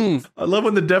 Pig. I love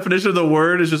when the definition of the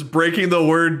word is just breaking the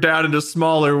word down into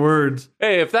smaller words.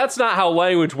 Hey, if that's not how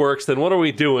language works, then what are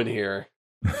we doing here?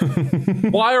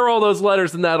 Why are all those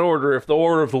letters in that order if the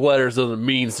order of the letters doesn't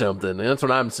mean something? That's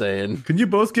what I'm saying. Can you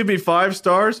both give me 5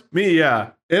 stars? Me,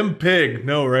 yeah. Impig,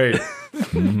 no rate.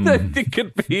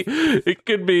 It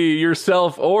could be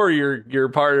yourself or your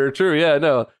partner. True, yeah,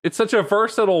 no. It's such a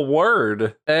versatile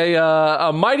word.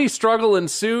 A mighty struggle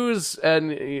ensues,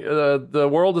 and the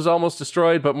world is almost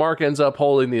destroyed. But Mark ends up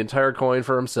holding the entire coin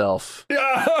for himself.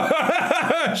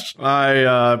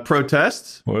 I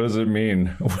protest. What does it mean?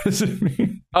 What does it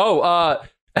mean? Oh,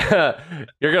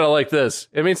 you're gonna like this.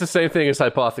 It means the same thing as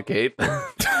hypothecate.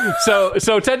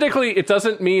 So technically it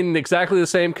doesn't mean exactly the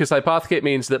same, because hypothecate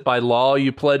means that by law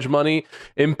you pledge money.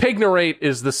 Impignorate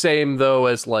is the same though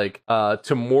as like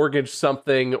to mortgage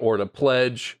something or to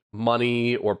pledge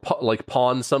money or like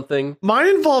pawn something. Mine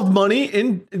involved money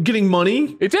in getting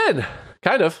money. It did.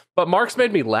 kind of. But Mark's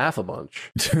made me laugh a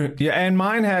bunch. Yeah, and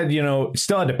mine had,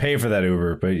 still had to pay for that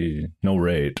Uber, but no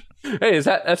rate. Hey,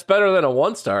 that's better than a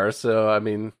 1-star? So I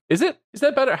mean, is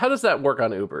that better? How does that work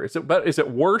on Uber? Is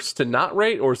it worse to not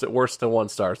rate, or is it worse to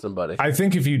 1-star somebody? I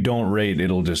think if you don't rate,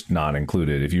 it'll just not include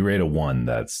it. If you rate a 1,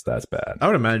 that's bad. I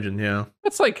would imagine, yeah.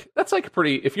 That's like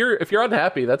pretty. If you're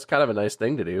unhappy, that's kind of a nice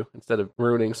thing to do instead of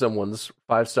ruining someone's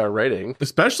 5-star rating.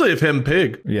 Especially if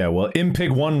MPig. Yeah, well,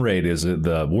 MPig 1 rate is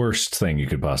the worst thing you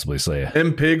could possibly say.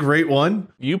 MPig rate 1.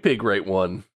 UPig rate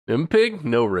 1. MPig,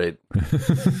 no rate.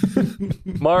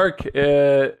 Mark,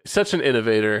 such an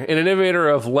innovator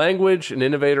of language, an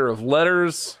innovator of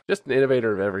letters, just an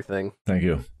innovator of everything. Thank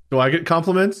you. Do I get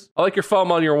compliments? I like your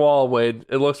foam on your wall, Wade.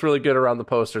 It looks really good around the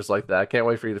posters like that. I can't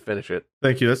wait for you to finish it.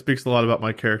 Thank you. That speaks a lot about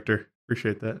my character.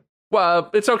 Appreciate that. Well,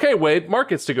 it's okay, Wade. Mark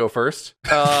gets to go first.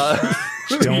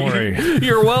 Don't worry.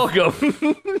 You're welcome.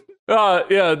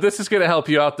 Yeah, this is going to help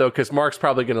you out, though, because Mark's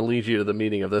probably going to lead you to the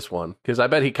meaning of this one. Because I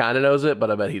bet he kind of knows it, but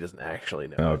I bet he doesn't actually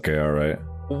know. Okay, all right.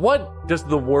 What does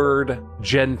the word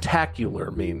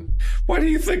gentacular mean? Why do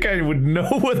you think I would know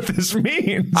what this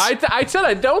means? I said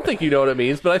I don't think you know what it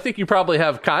means, but I think you probably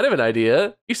have kind of an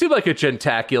idea. You seem like a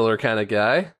gentacular kind of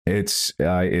guy. It's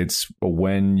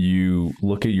when you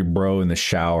look at your bro in the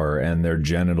shower and their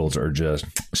genitals are just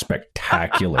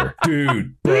spectacular.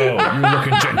 Dude, bro, you're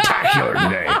looking gentacular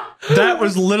today. That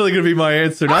was literally going to be my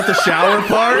answer, not the shower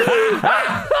part.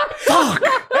 Fuck.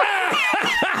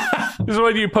 This is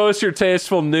when you post your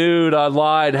tasteful nude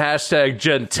online,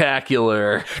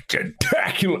 #gentacular.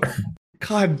 Gentacular.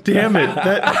 God damn it.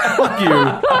 Fuck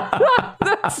you.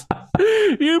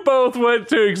 You both went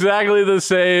to exactly the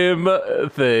same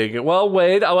thing. Well,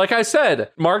 Wade, like I said,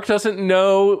 Mark doesn't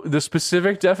know the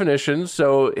specific definition,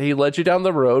 so he led you down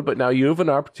the road, but now you have an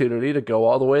opportunity to go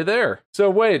all the way there.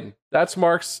 So, Wade, that's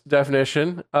Mark's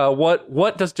definition.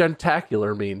 What does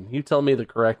gentacular mean? You tell me the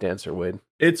correct answer, Wade.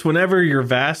 It's whenever your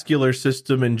vascular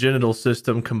system and genital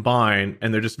system combine,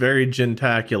 and they're just very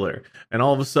gentacular. And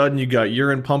all of a sudden, you got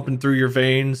urine pumping through your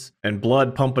veins and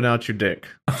blood pumping out your dick.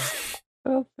 I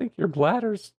don't think your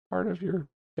bladder's part of your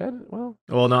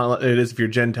well, not it is if you're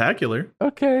gentacular.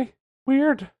 Okay.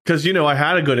 Weird. Because, I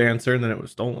had a good answer and then it was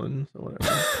stolen. So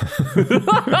whatever.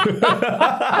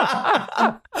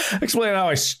 Explain how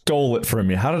I stole it from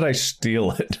you. How did I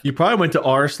steal it? You probably went to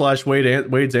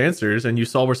r/Wade's answers and you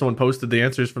saw where someone posted the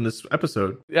answers from this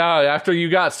episode. Yeah, after you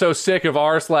got so sick of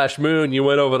r/Moon, you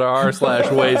went over to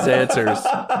r/Wade's answers.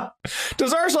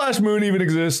 Does r/Moon even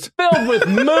exist? Filled with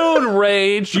moon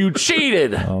rage, you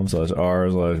cheated.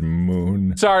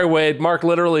 r/Moon. Sorry, Wade. Mark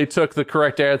literally took the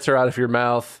correct answer out of your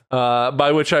mouth.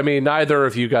 By which I mean neither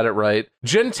of you got it right.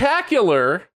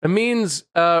 Gentacular means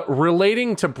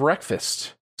relating to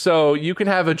breakfast. So you can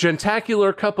have a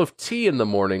gentacular cup of tea in the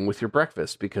morning with your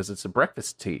breakfast because it's a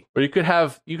breakfast tea. Or you could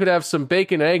have some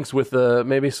bacon eggs with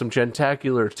maybe some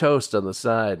gentacular toast on the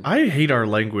side. I hate our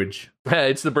language.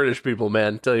 It's the British people,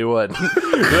 man. Tell you what.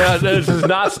 This is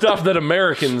not stuff that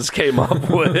Americans came up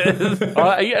with.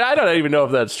 I don't even know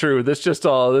if that's true.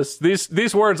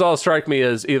 These words all strike me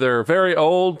as either very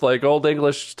old, like Old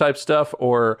English type stuff,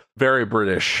 or very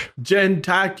British.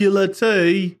 Gentacular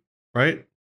tea, right?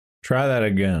 Try that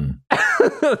again.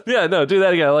 Yeah, no, do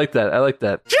that again. I like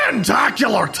that.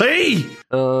 Gentacular tea!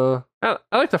 I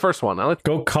like the first one.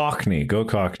 Go Cockney.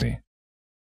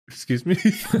 Excuse me?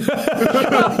 You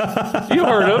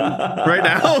heard him. Right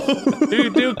now?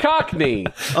 do Cockney.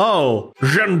 Oh,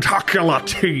 gentacular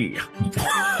tea.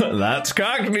 That's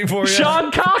Cockney for you.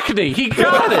 Sean Cockney. He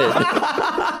got it.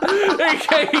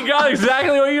 He got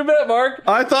exactly what you meant, Mark.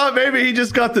 I thought maybe he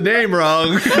just got the name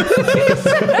wrong.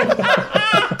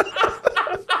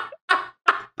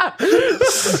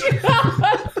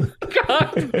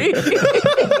 Cockney. Is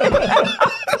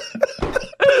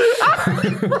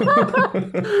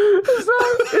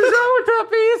that what that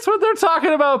means when they're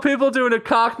talking about people doing a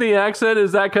Cockney accent?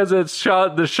 Is that because it's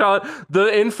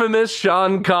the infamous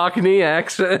Sean Cockney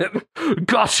accent?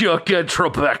 Gotcha, get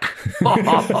Trebek.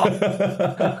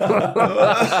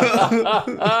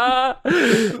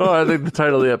 I think the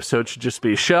title of the episode should just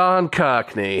be Sean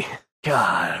Cockney.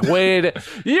 God, Wade,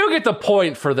 you get the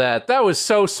point for that. That was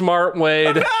so smart,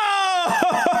 Wade. No!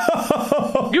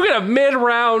 You get a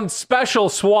mid-round special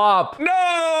swap.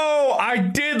 No! I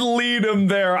did lead him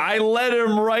there. I led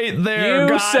him right there. You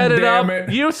God set it damn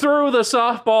up. You threw the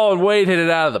softball and Wade hit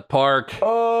it out of the park.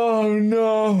 Oh,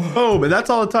 no. Oh, but that's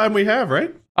all the time we have,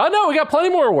 right? Oh, no, we got plenty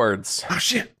more words. Oh,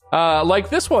 shit. Like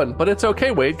this one, but it's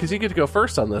okay, Wade, because you get to go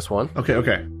first on this one.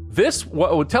 Okay.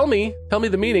 Tell me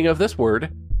the meaning of this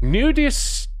word.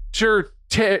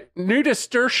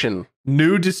 Nudistortion.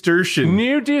 Nudistortion.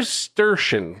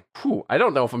 Nudistortion. Whew, I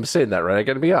don't know if I'm saying that right. I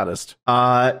got to be honest.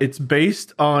 It's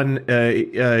based on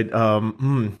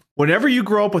whenever you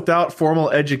grow up without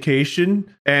formal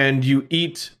education and you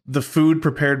eat the food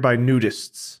prepared by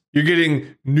nudists, you're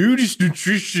getting nudist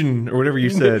nutrition or whatever you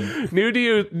said.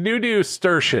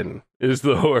 Nudistortion is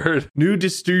the word.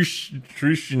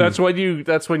 Nudistortion.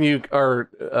 That's when you are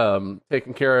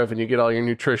taken care of and you get all your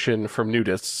nutrition from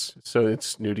nudists. So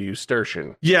it's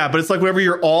nudistortion. Yeah, but it's like whenever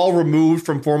you're all removed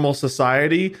from formal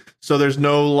society, so there's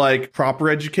no like proper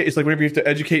education. It's like whenever you have to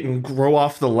educate and grow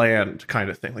off the land kind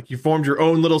of thing. Like you formed your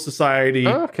own little society.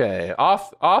 Okay,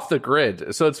 off the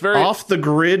grid. So it's very off the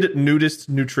grid nudist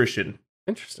nutrition.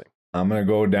 Interesting. I'm going to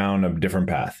go down a different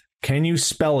path. Can you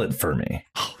spell it for me?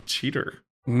 Oh, cheater.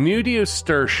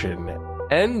 Nudistortion.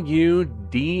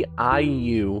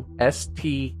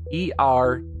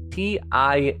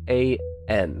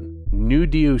 Nudistortion.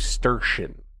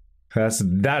 Nudistortion.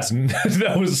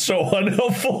 That was so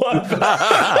unhelpful.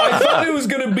 I thought it was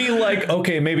gonna be like,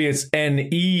 okay, maybe it's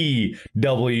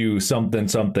NEW something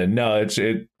something. No,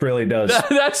 it really does.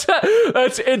 That's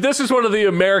it. This is one of the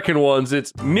American ones.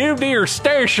 It's New Deer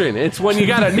Station. It's when you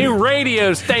got a new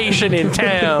radio station in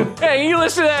town. Hey, you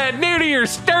listen to that New Deer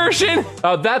Station?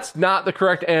 Oh, that's not the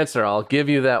correct answer. I'll give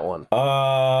you that one.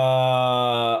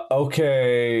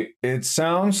 Okay. It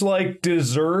sounds like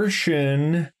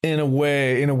desertion in a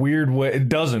way, in a weird way. It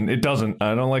doesn't. I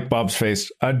don't like Bob's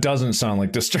face. It doesn't sound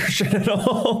like desertion at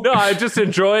all. No, I'm just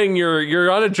enjoying you're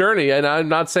on a journey, and I'm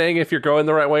not saying if you're going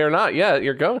the right way or not. Yeah,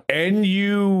 you're going.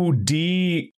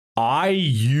 NUDIU?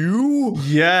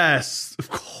 Yes, of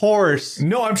course.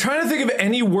 No, I'm trying to think of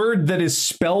any word that is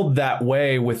spelled that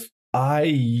way with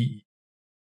I.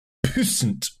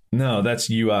 No, that's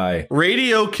UI.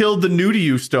 Radio killed the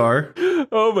Nudiu star.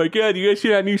 Oh my god, you guys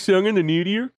hear that new song in the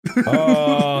Nudier?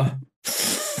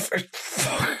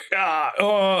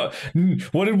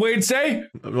 What did Wade say?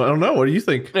 I don't know. What do you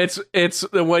think? It's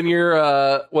when you're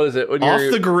what is it? When you're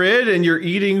off the grid and you're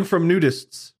eating from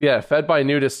nudists. Yeah, fed by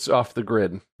nudists off the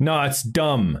grid. No, it's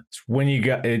dumb. It's when you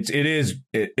got it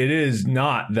is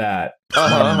not that.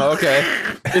 Okay.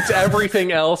 It's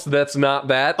everything else that's not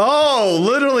that. Oh,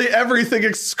 literally everything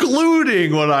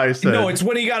excluding what I said. No, it's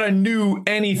when you got a new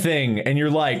anything and you're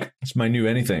like, it's my new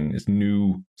anything. It's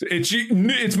new.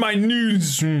 It's my new.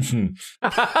 This is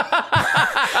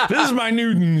my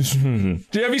new.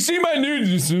 Have you seen my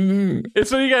new?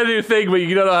 It's when you got a new thing, but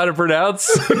you don't know how to pronounce.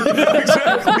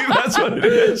 Exactly. That's what it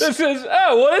is. This is,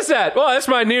 what is that? Well, that's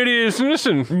my new.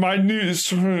 My new.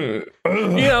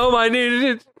 My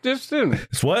new.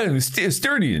 It's what? It's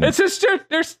sturdian. It's there's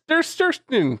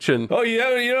sturdian. Oh,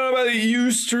 yeah, you know about the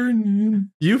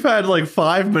Eastern. You've had like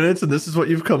 5 minutes, and this is what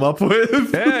you've come up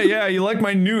with. Yeah. You like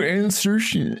my new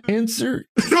insertion?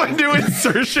 My new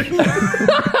insertion.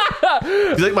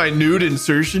 You like my nude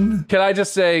insertion? Can I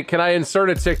just say? Can I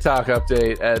insert a TikTok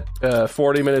update at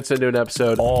 40 minutes into an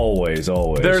episode? Always.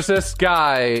 There's this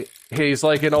guy. He's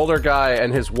like an older guy,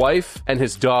 and his wife and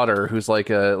his daughter, who's like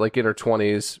in her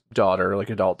 20s daughter, like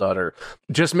adult daughter,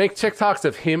 just make TikToks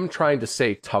of him trying to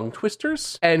say tongue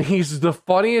twisters. And he's the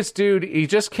funniest dude. He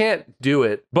just can't do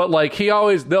it. But like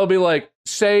they'll be like,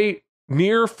 say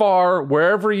near, far,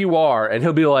 wherever you are. And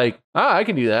he'll be like, I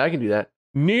can do that.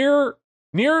 Near,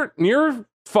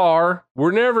 far,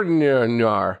 we're never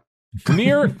near,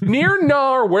 near,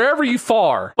 nar, wherever you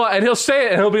far. And he'll say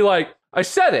it and he'll be like, I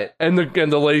said it. And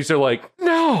the ladies are like,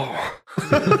 no.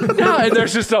 No. And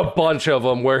there's just a bunch of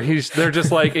them where they're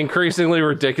just like increasingly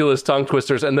ridiculous tongue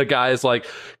twisters. And the guy is like,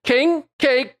 king,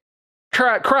 cake,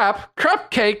 crap,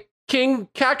 cake, king,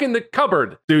 cack in the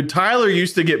cupboard. Dude, Tyler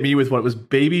used to get me with what was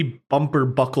baby bumper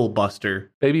buckle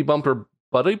buster. Baby bumper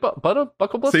buckle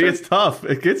buster? See, it's tough.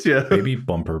 It gets you. Baby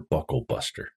bumper buckle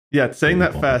buster. Yeah, saying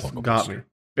that fast got me.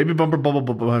 Baby bumper bubble.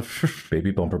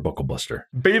 Baby bumper buckle buster.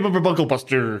 Baby bumper buckle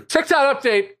buster. TikTok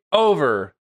update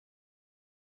over.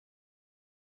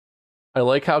 I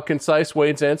like how concise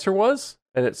Wade's answer was,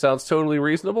 and it sounds totally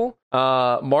reasonable.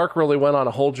 Mark really went on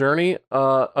a whole journey.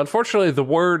 Unfortunately, the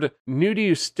word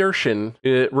nudistortion,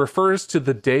 it refers to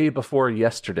the day before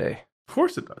yesterday. Of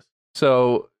course it does.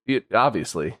 So,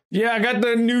 obviously. Yeah, I got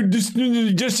the nudist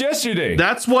just yesterday.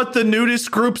 That's what the nudist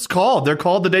group's called. They're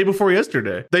called the day before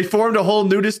yesterday. They formed a whole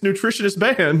nudist nutritionist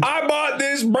band. I bought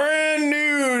this brand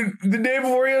new the day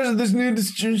before yesterday. This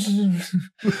nudist.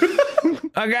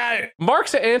 I got it.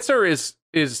 Mark's answer is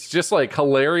just like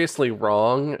hilariously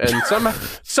wrong, and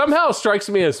somehow strikes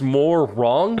me as more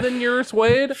wrong than yours,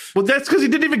 Wade. Well, that's because he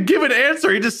didn't even give an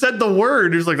answer. He just said the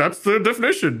word. He was like, "That's the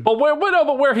definition." But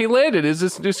where he landed is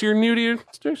this your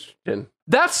nudistortion?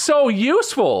 That's so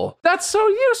useful. That's so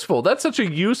useful. That's such a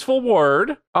useful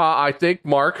word. I think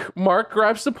Mark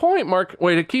grabs the point. Mark,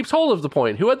 wait, it keeps hold of the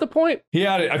point. Who had the point? He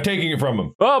had it. I'm taking it from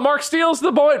him. Oh, Mark steals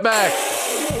the point back.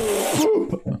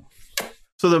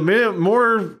 So the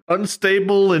more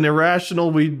unstable and irrational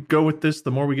we go with this,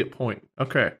 the more we get point.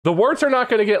 Okay. The words are not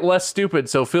going to get less stupid,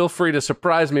 so feel free to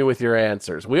surprise me with your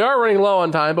answers. We are running low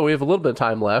on time, but we have a little bit of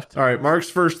time left. All right,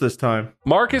 Mark's first this time.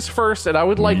 Mark is first, and I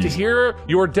would like to hear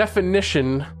your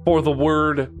definition for the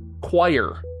word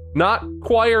choir. Not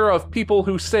choir of people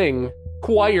who sing,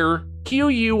 choir,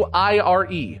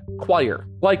 Q-U-I-R-E, choir.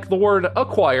 Like the word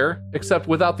acquire, except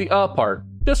without the part.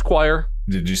 Just choir.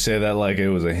 Did you say that like it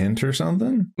was a hint or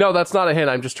something? No, that's not a hint.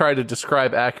 I'm just trying to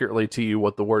describe accurately to you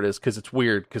what the word is, because it's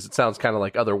weird, because it sounds kind of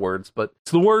like other words, but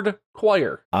it's the word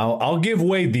choir. I'll give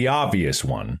Wade the obvious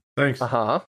one. Thanks.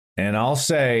 Uh-huh. And I'll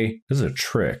say, this is a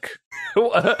trick.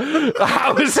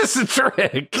 How is this a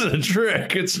trick? It's a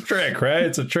trick. It's a trick, right?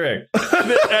 It's a trick.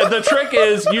 The trick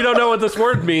is, you don't know what this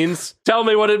word means. Tell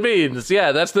me what it means.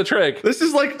 Yeah, that's the trick. This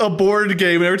is like a board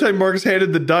game, and every time Mark's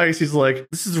handed the dice, he's like,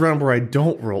 this is a round where I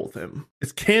don't roll them.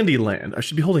 It's Candyland. I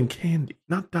should be holding candy,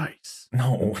 not dice.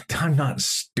 No, I'm not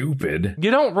stupid.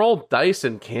 You don't roll dice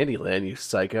in Candyland, you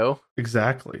psycho.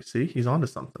 Exactly. See, he's onto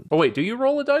something. Oh, wait, do you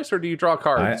roll a dice or do you draw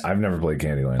cards? I've never played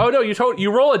Candyland. Oh, no,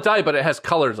 you roll a die, but it has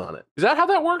colors on it. Is that how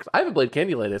that works? I haven't played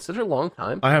Candyland in such a long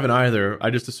time. I haven't either. I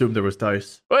just assumed there was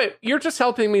dice. Wait, you're just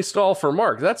helping me stall for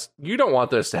Mark. You don't want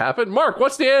this to happen. Mark,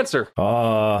 what's the answer?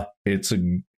 It's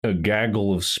a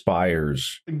gaggle of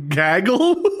spires.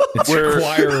 Gaggle? It's a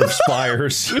choir of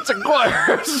spires. It's a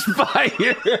choir of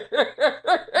spires.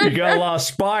 You got a lot of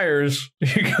spires.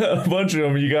 You got a bunch of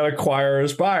them. You got a choir of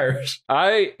spires.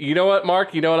 You know what,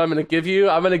 Mark? You know what I'm going to give you?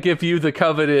 I'm going to give you the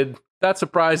coveted. That's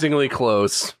surprisingly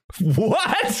close.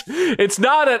 What? It's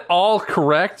not at all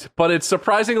correct, but it's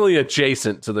surprisingly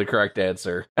adjacent to the correct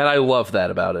answer. And I love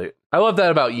that about it. I love that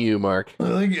about you, Mark.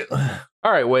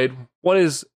 All right, Wade, what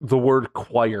does the word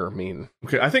choir mean?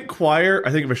 Okay, I think choir, I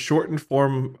think of a shortened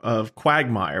form of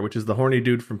Quagmire, which is the horny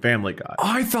dude from Family Guy.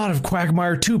 I thought of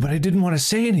Quagmire too, but I didn't want to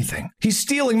say anything. He's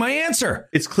stealing my answer.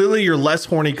 It's clearly your less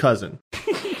horny cousin.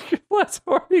 Less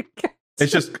horny cousin.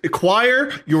 It's just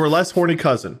choir, your less horny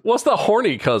cousin. What's the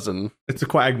horny cousin? It's a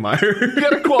Quagmire. You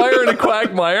got a choir and a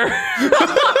Quagmire.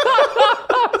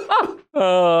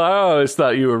 I always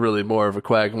thought you were really more of a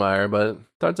Quagmire, but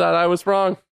turns out I was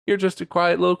wrong. You're just a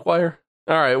quiet little choir.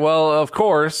 All right, well, of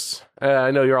course,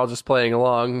 I know you're all just playing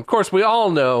along. Of course, we all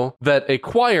know that a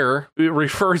choir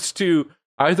refers to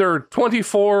either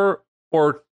 24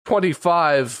 or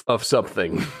 25 of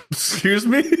something. Excuse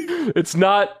me? It's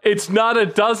not a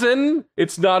dozen,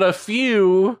 it's not a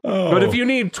few, but if you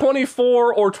need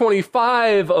 24 or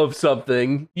 25 of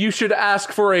something, you should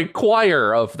ask for a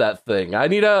choir of that thing. I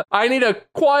need a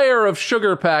choir of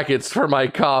sugar packets for my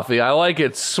coffee. I like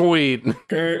it sweet.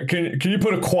 Can you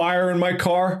put a choir in my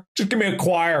car? Just give me a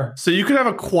choir. So you could have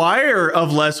a choir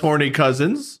of less horny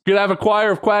cousins. You could have a choir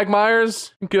of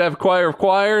Quagmires. You could have a choir of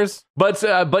choirs. But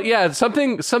yeah,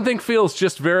 something feels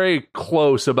just very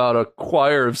close about a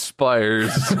choir of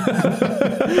spires.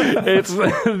 It's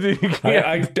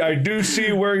I do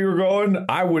see where you're going.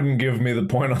 I wouldn't give me the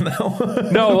point on that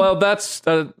one. No, well, that's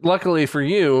luckily for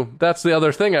you. That's the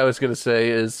other thing I was going to say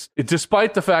is,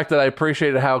 despite the fact that I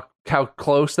appreciated how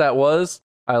close that was,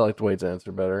 I liked Wade's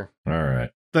answer better. All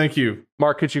right. Thank you.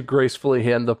 Mark, could you gracefully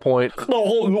hand the point?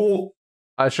 No.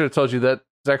 I should have told you that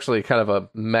it's actually kind of a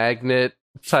magnet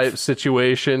type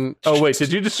situation. Oh, wait,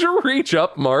 did you just reach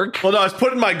up, Mark? Well, no, I was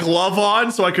putting my glove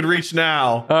on so I could reach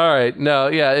now. All right, no,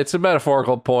 yeah, it's a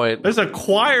metaphorical point. There's a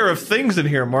choir of things in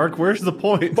here, Mark. Where's the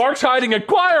point? Mark's hiding a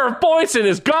choir of points in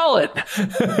his gullet.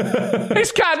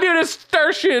 He's got new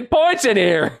shit points in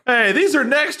here. Hey, these are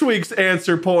next week's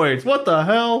answer points. What the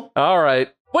hell? All right.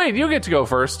 Wait, you get to go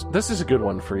first. This is a good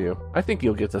one for you. I think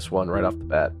you'll get this one right off the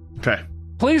bat. Okay.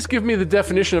 Please give me the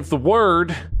definition of the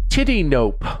word titty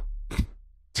nope.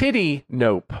 Titty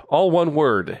nope. All one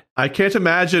word. I can't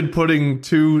imagine putting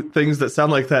two things that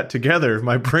sound like that together.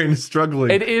 My brain is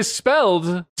struggling. It is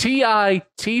spelled Tittynnope.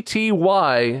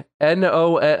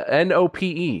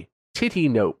 Titty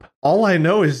nope. All I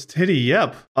know is titty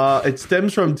yep. It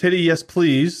stems from titty yes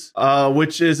please,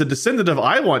 which is a descendant of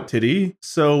I want titty.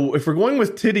 So if we're going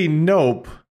with titty nope,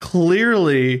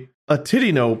 clearly a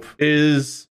titty nope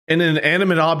is an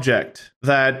inanimate object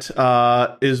that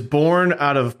is born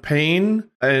out of pain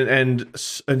and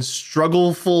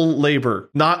struggleful labor.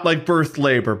 Not like birth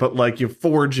labor, but like you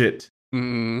forge it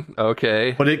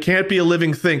Okay. But it can't be a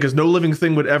living thing because no living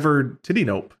thing would ever titty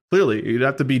nope. Clearly, you'd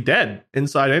have to be dead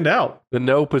inside and out. The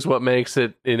nope is what makes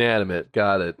it inanimate.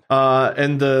 Got it.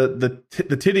 And the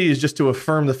titty is just to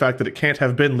affirm the fact that it can't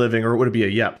have been living, or it would be a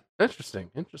yep. Interesting.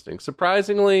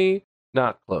 Surprisingly,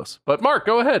 not close. But Mark,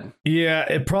 go ahead. Yeah,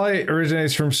 it probably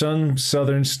originates from some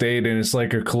southern state, and it's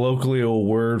like a colloquial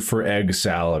word for egg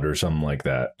salad or something like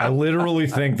that. I literally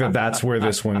think that that's where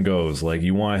this one goes. Like,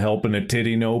 you want help in a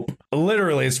titty nope?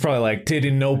 Literally, it's probably like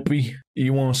titty nopey.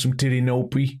 You want some titty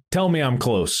nopey? Tell me I'm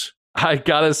close. I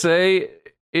gotta say,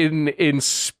 in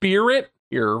spirit,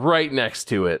 you're right next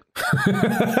to it.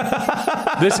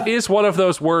 This is one of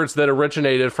those words that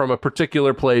originated from a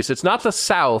particular place. It's not the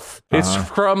South. It's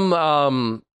from,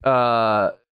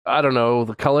 I don't know,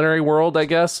 the culinary world, I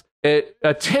guess.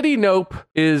 A titty nope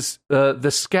is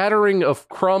the scattering of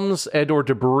crumbs and or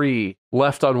debris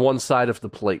left on one side of the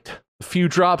plate. A few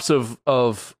drops of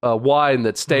wine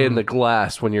that stay in the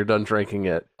glass when you're done drinking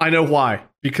it. I know why.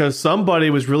 Because somebody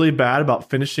was really bad about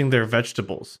finishing their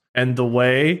vegetables. And the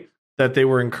way that they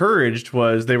were encouraged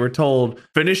was they were told,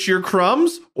 finish your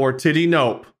crumbs or titty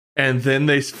nope. And then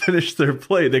they finished their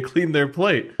plate. They cleaned their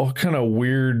plate. What kind of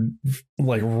weird,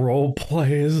 like, role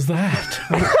play is that?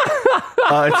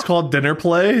 It's called dinner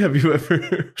play. Have you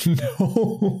ever?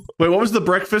 No. Wait, what was the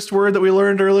breakfast word that we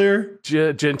learned earlier?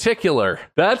 Genticular.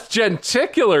 That's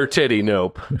genticular titty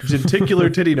nope. Genticular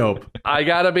titty nope. I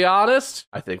gotta be honest.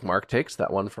 I think Mark takes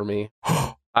that one for me.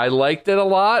 I liked it a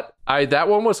lot. That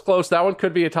one was close. That one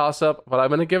could be a toss-up, but I'm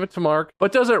going to give it to Mark.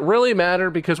 But does it really matter?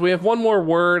 Because we have one more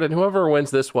word, and whoever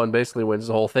wins this one basically wins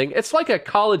the whole thing. It's like a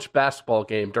college basketball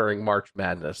game during March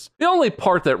Madness. The only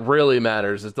part that really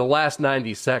matters is the last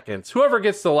 90 seconds. Whoever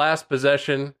gets the last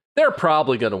possession, they're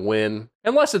probably going to win,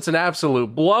 unless it's an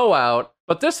absolute blowout.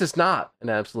 But this is not an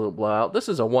absolute blowout. This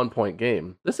is a 1-point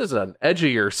game. This is an edge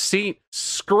of your seat.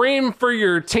 Scream for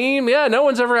your team. Yeah, no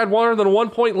one's ever had more than a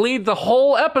 1-point lead the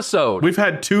whole episode. We've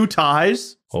had 2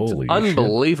 ties. Holy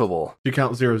Unbelievable. You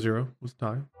count 0-0 was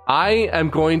tie. I am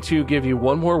going to give you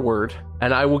one more word,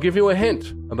 and I will give you a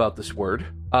hint about this word.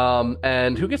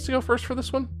 And who gets to go first for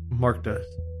this one? Mark does.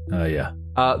 Yeah.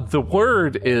 The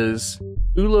word is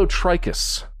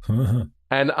ulotrichus.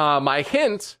 And my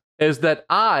hint is that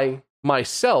I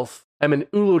myself am an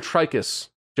ulotrichus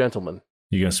gentleman.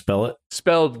 You gonna spell it?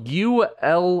 Spelled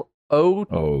ULOTRICH.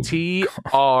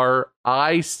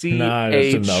 Nah,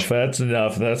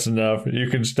 that's enough. You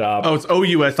can stop. Oh, it's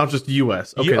OUS, not just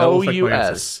US. Okay,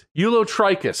 OUS.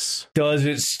 Ulotrichus. Does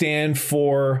it stand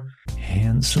for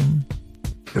handsome?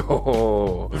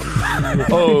 Oh,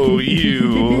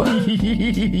 you.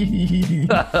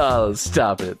 Oh,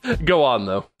 stop it. Go on,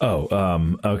 though.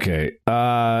 Oh, okay.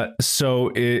 So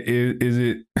is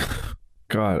it...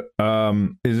 God,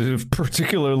 is it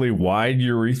particularly wide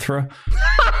urethra?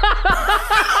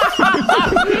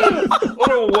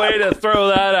 What a way to throw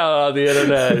that out on the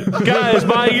internet. Guys,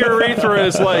 my urethra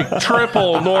is like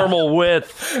triple normal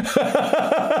width.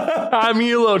 I'm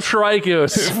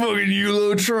ulotrichus. Fucking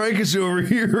ulotrichus over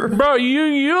here. Bro, you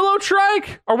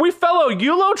ulotrich? Are we fellow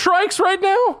ulotrichs right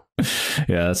now?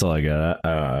 Yeah, that's all I got.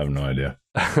 I have no idea.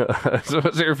 So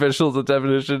what's your official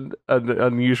definition? An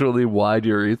unusually wide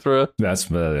urethra? That's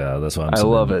what I'm saying. I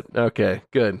love it. Okay,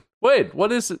 good. Wait, what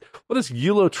does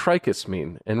ulotrichus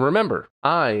mean? And remember,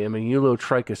 I am a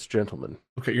ulotrichus gentleman.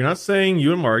 Okay, you're not saying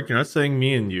you and Mark. You're not saying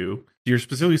me and you. You're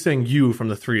specifically saying you from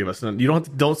the three of us. And you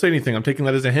don't say anything. I'm taking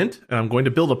that as a hint, and I'm going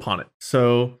to build upon it.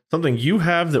 So something you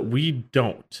have that we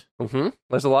don't. Mm-hmm.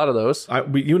 There's a lot of those.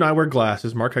 You and I wear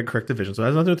glasses. Mark had corrective vision, so it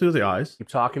has nothing to do with the eyes. Keep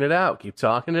talking it out.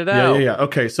 Yeah.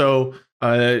 Okay, so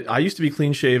I used to be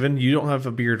clean shaven. You don't have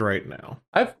a beard right now.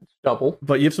 I have stubble.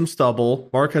 But you have some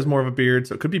stubble. Mark has more of a beard,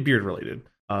 so it could be beard related.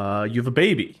 You have a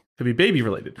baby. Could be baby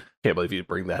related. Can't believe you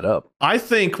bring that up. I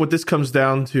think what this comes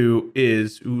down to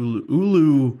is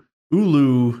Ulu.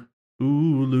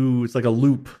 It's like a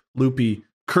loopy,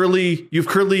 curly. You have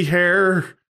curly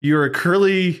hair. You're a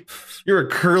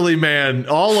curly man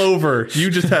all over. You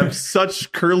just have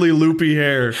such curly, loopy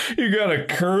hair. You got a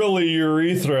curly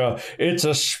urethra. It's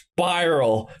a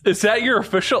spiral. Is that your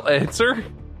official answer?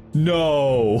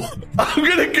 No. I'm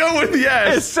going to go with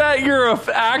yes. Is that your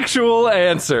actual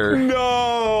answer?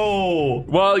 No.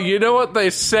 Well, you know what they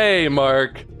say,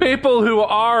 Mark. People who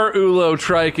are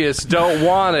ulotrichus don't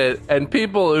want it, and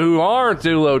people who aren't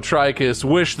ulotrichus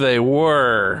wish they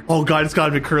were. Oh, God, it's got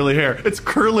to be curly hair. It's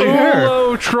curly hair.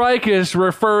 Ulotrichus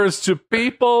refers to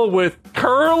people with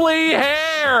curly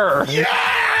hair.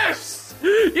 Yes!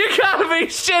 You gotta be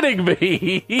shitting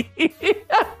me.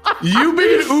 You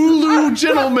being an Ulu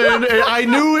gentleman, I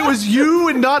knew it was you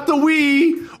and not the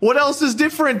we. What else is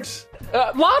different?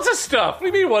 Lots of stuff.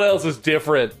 What do you mean what else is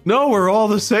different? No, we're all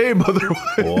the same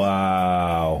otherwise.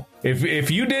 Wow. If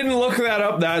you didn't look that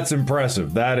up, that's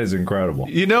impressive. That is incredible.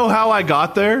 You know how I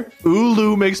got there?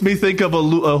 Ulu makes me think of a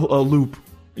loop.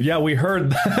 Yeah, we heard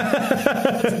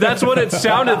that. That's what it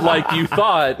sounded like you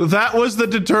thought. That was the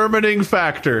determining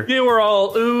factor. You were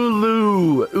all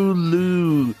ulu,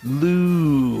 ulu,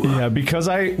 loo. Yeah, because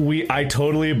I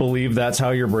totally believe that's how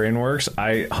your brain works.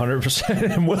 I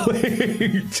 100% am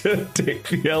willing to take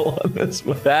the L on this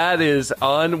one. That is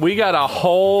we got a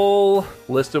whole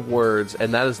list of words,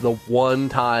 and that is the one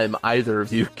time either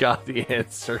of you got the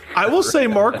answer. I will say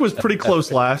Mark was pretty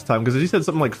close last time because he said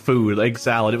something like food, like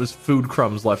salad. It was food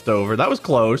crumbs left over. That was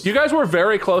close. You guys were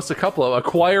very close. A couple of A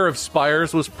Choir of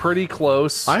Spires was pretty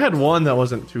close. I had one that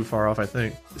wasn't too far off, I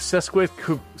think.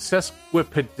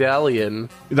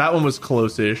 Sesquipedalian. That one was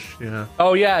close-ish, yeah.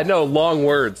 Oh, yeah, no, long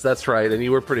words. That's right. And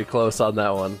you were pretty close on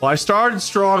that one. Well, I started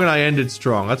strong and I ended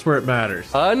strong. That's where it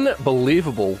matters.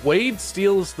 Unbelievable. Wade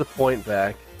steals the point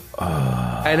back.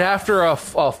 And after a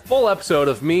full episode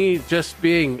of me just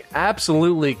being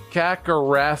absolutely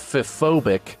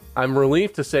cacaraphiophobic, I'm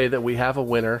relieved to say that we have a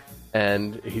winner,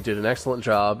 and he did an excellent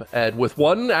job. And with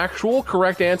one actual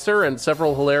correct answer and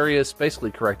several hilarious,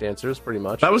 basically correct answers, pretty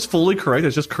much. That was fully correct.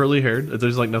 It's just curly haired.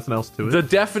 There's like nothing else to it. The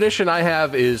definition I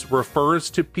have is refers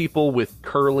to people with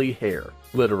curly hair,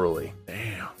 literally.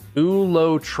 Damn.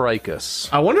 Ulotrichus.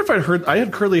 I wonder if I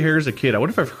had curly hair as a kid. I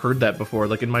wonder if I've heard that before,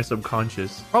 like in my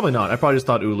subconscious. Probably not. I probably just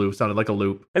thought ulu sounded like a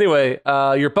loop. Anyway,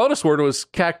 your bonus word was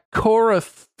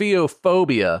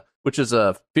cacoraphiophobia, which is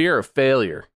a fear of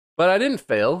failure. But I didn't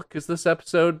fail, because this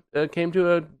episode came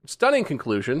to a stunning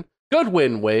conclusion. Good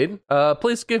win, Wade.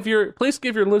 Please give your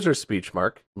loser speech,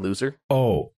 Mark. Loser.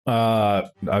 Oh,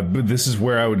 this is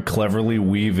where I would cleverly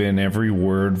weave in every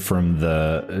word from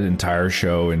the entire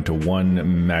show into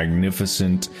one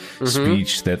magnificent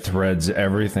speech that threads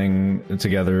everything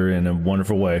together in a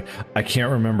wonderful way. I can't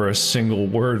remember a single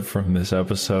word from this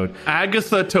episode.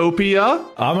 Agatha-topia?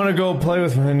 I'm gonna go play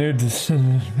with my new...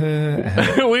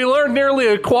 We learned nearly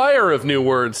a choir of new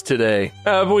words today.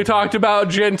 We talked about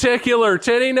genticular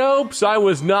titty nopes. I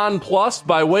was nonplussed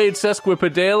by Wade's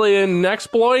sesquipedalian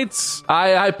exploits.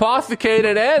 I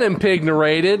hypothecated and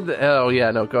impignorated. Oh,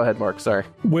 yeah, no, go ahead, Mark, sorry.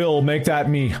 Will, make that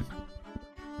me.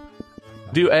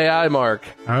 Do AI, Mark.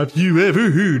 Have you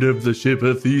ever heard of the ship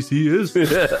of Theseus?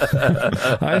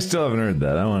 I still haven't heard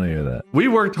that. I want to hear that. We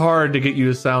worked hard to get you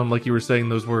to sound like you were saying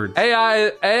those words.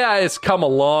 AI has come a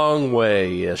long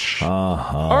way-ish.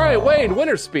 All right, Wade,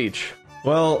 winner's speech.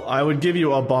 Well, I would give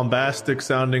you a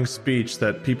bombastic-sounding speech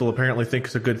that people apparently think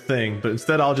is a good thing, but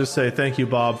instead I'll just say thank you,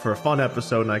 Bob, for a fun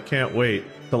episode, and I can't wait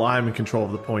till I'm in control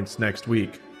of the points next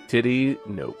week. Titty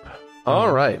nope.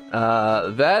 All right,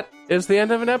 that is the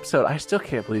end of an episode. I still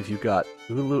can't believe you got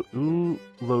Ulotrichus.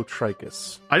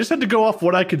 I just had to go off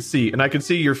what I could see, and I could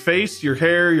see your face, your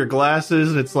hair, your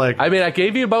glasses, and it's like... I mean, I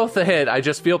gave you both the hint. I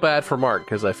just feel bad for Mark,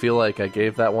 because I feel like I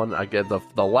gave that one... I get the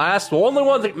only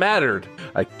one that mattered.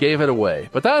 I gave it away.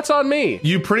 But that's on me.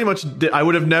 You pretty much did. I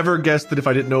would have never guessed that if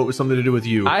I didn't know it was something to do with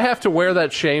you. I have to wear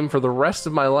that shame for the rest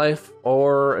of my life,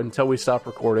 or until we stop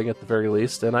recording at the very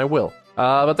least, and I will.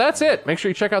 But that's it. Make sure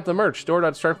you check out the merch,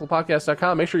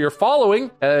 store.distractablepodcast.com. Make sure you're following,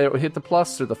 hit the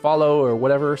plus or the follow or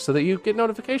whatever so that you get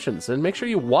notifications. And make sure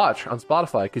you watch on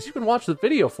Spotify, because you can watch the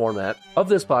video format of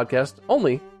this podcast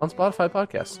only on Spotify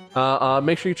podcasts.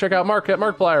 Make sure you check out Mark at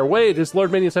Markiplier. Wade is Lord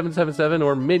Minion777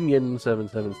 or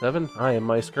Minion777. I am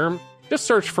MySkerm. Just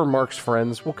search for Mark's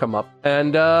Friends. We'll come up.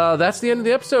 And that's the end of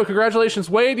the episode. Congratulations,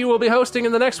 Wade. You will be hosting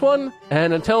in the next one.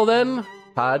 And until then,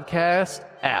 podcast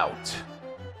out.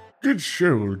 Good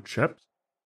show, chaps.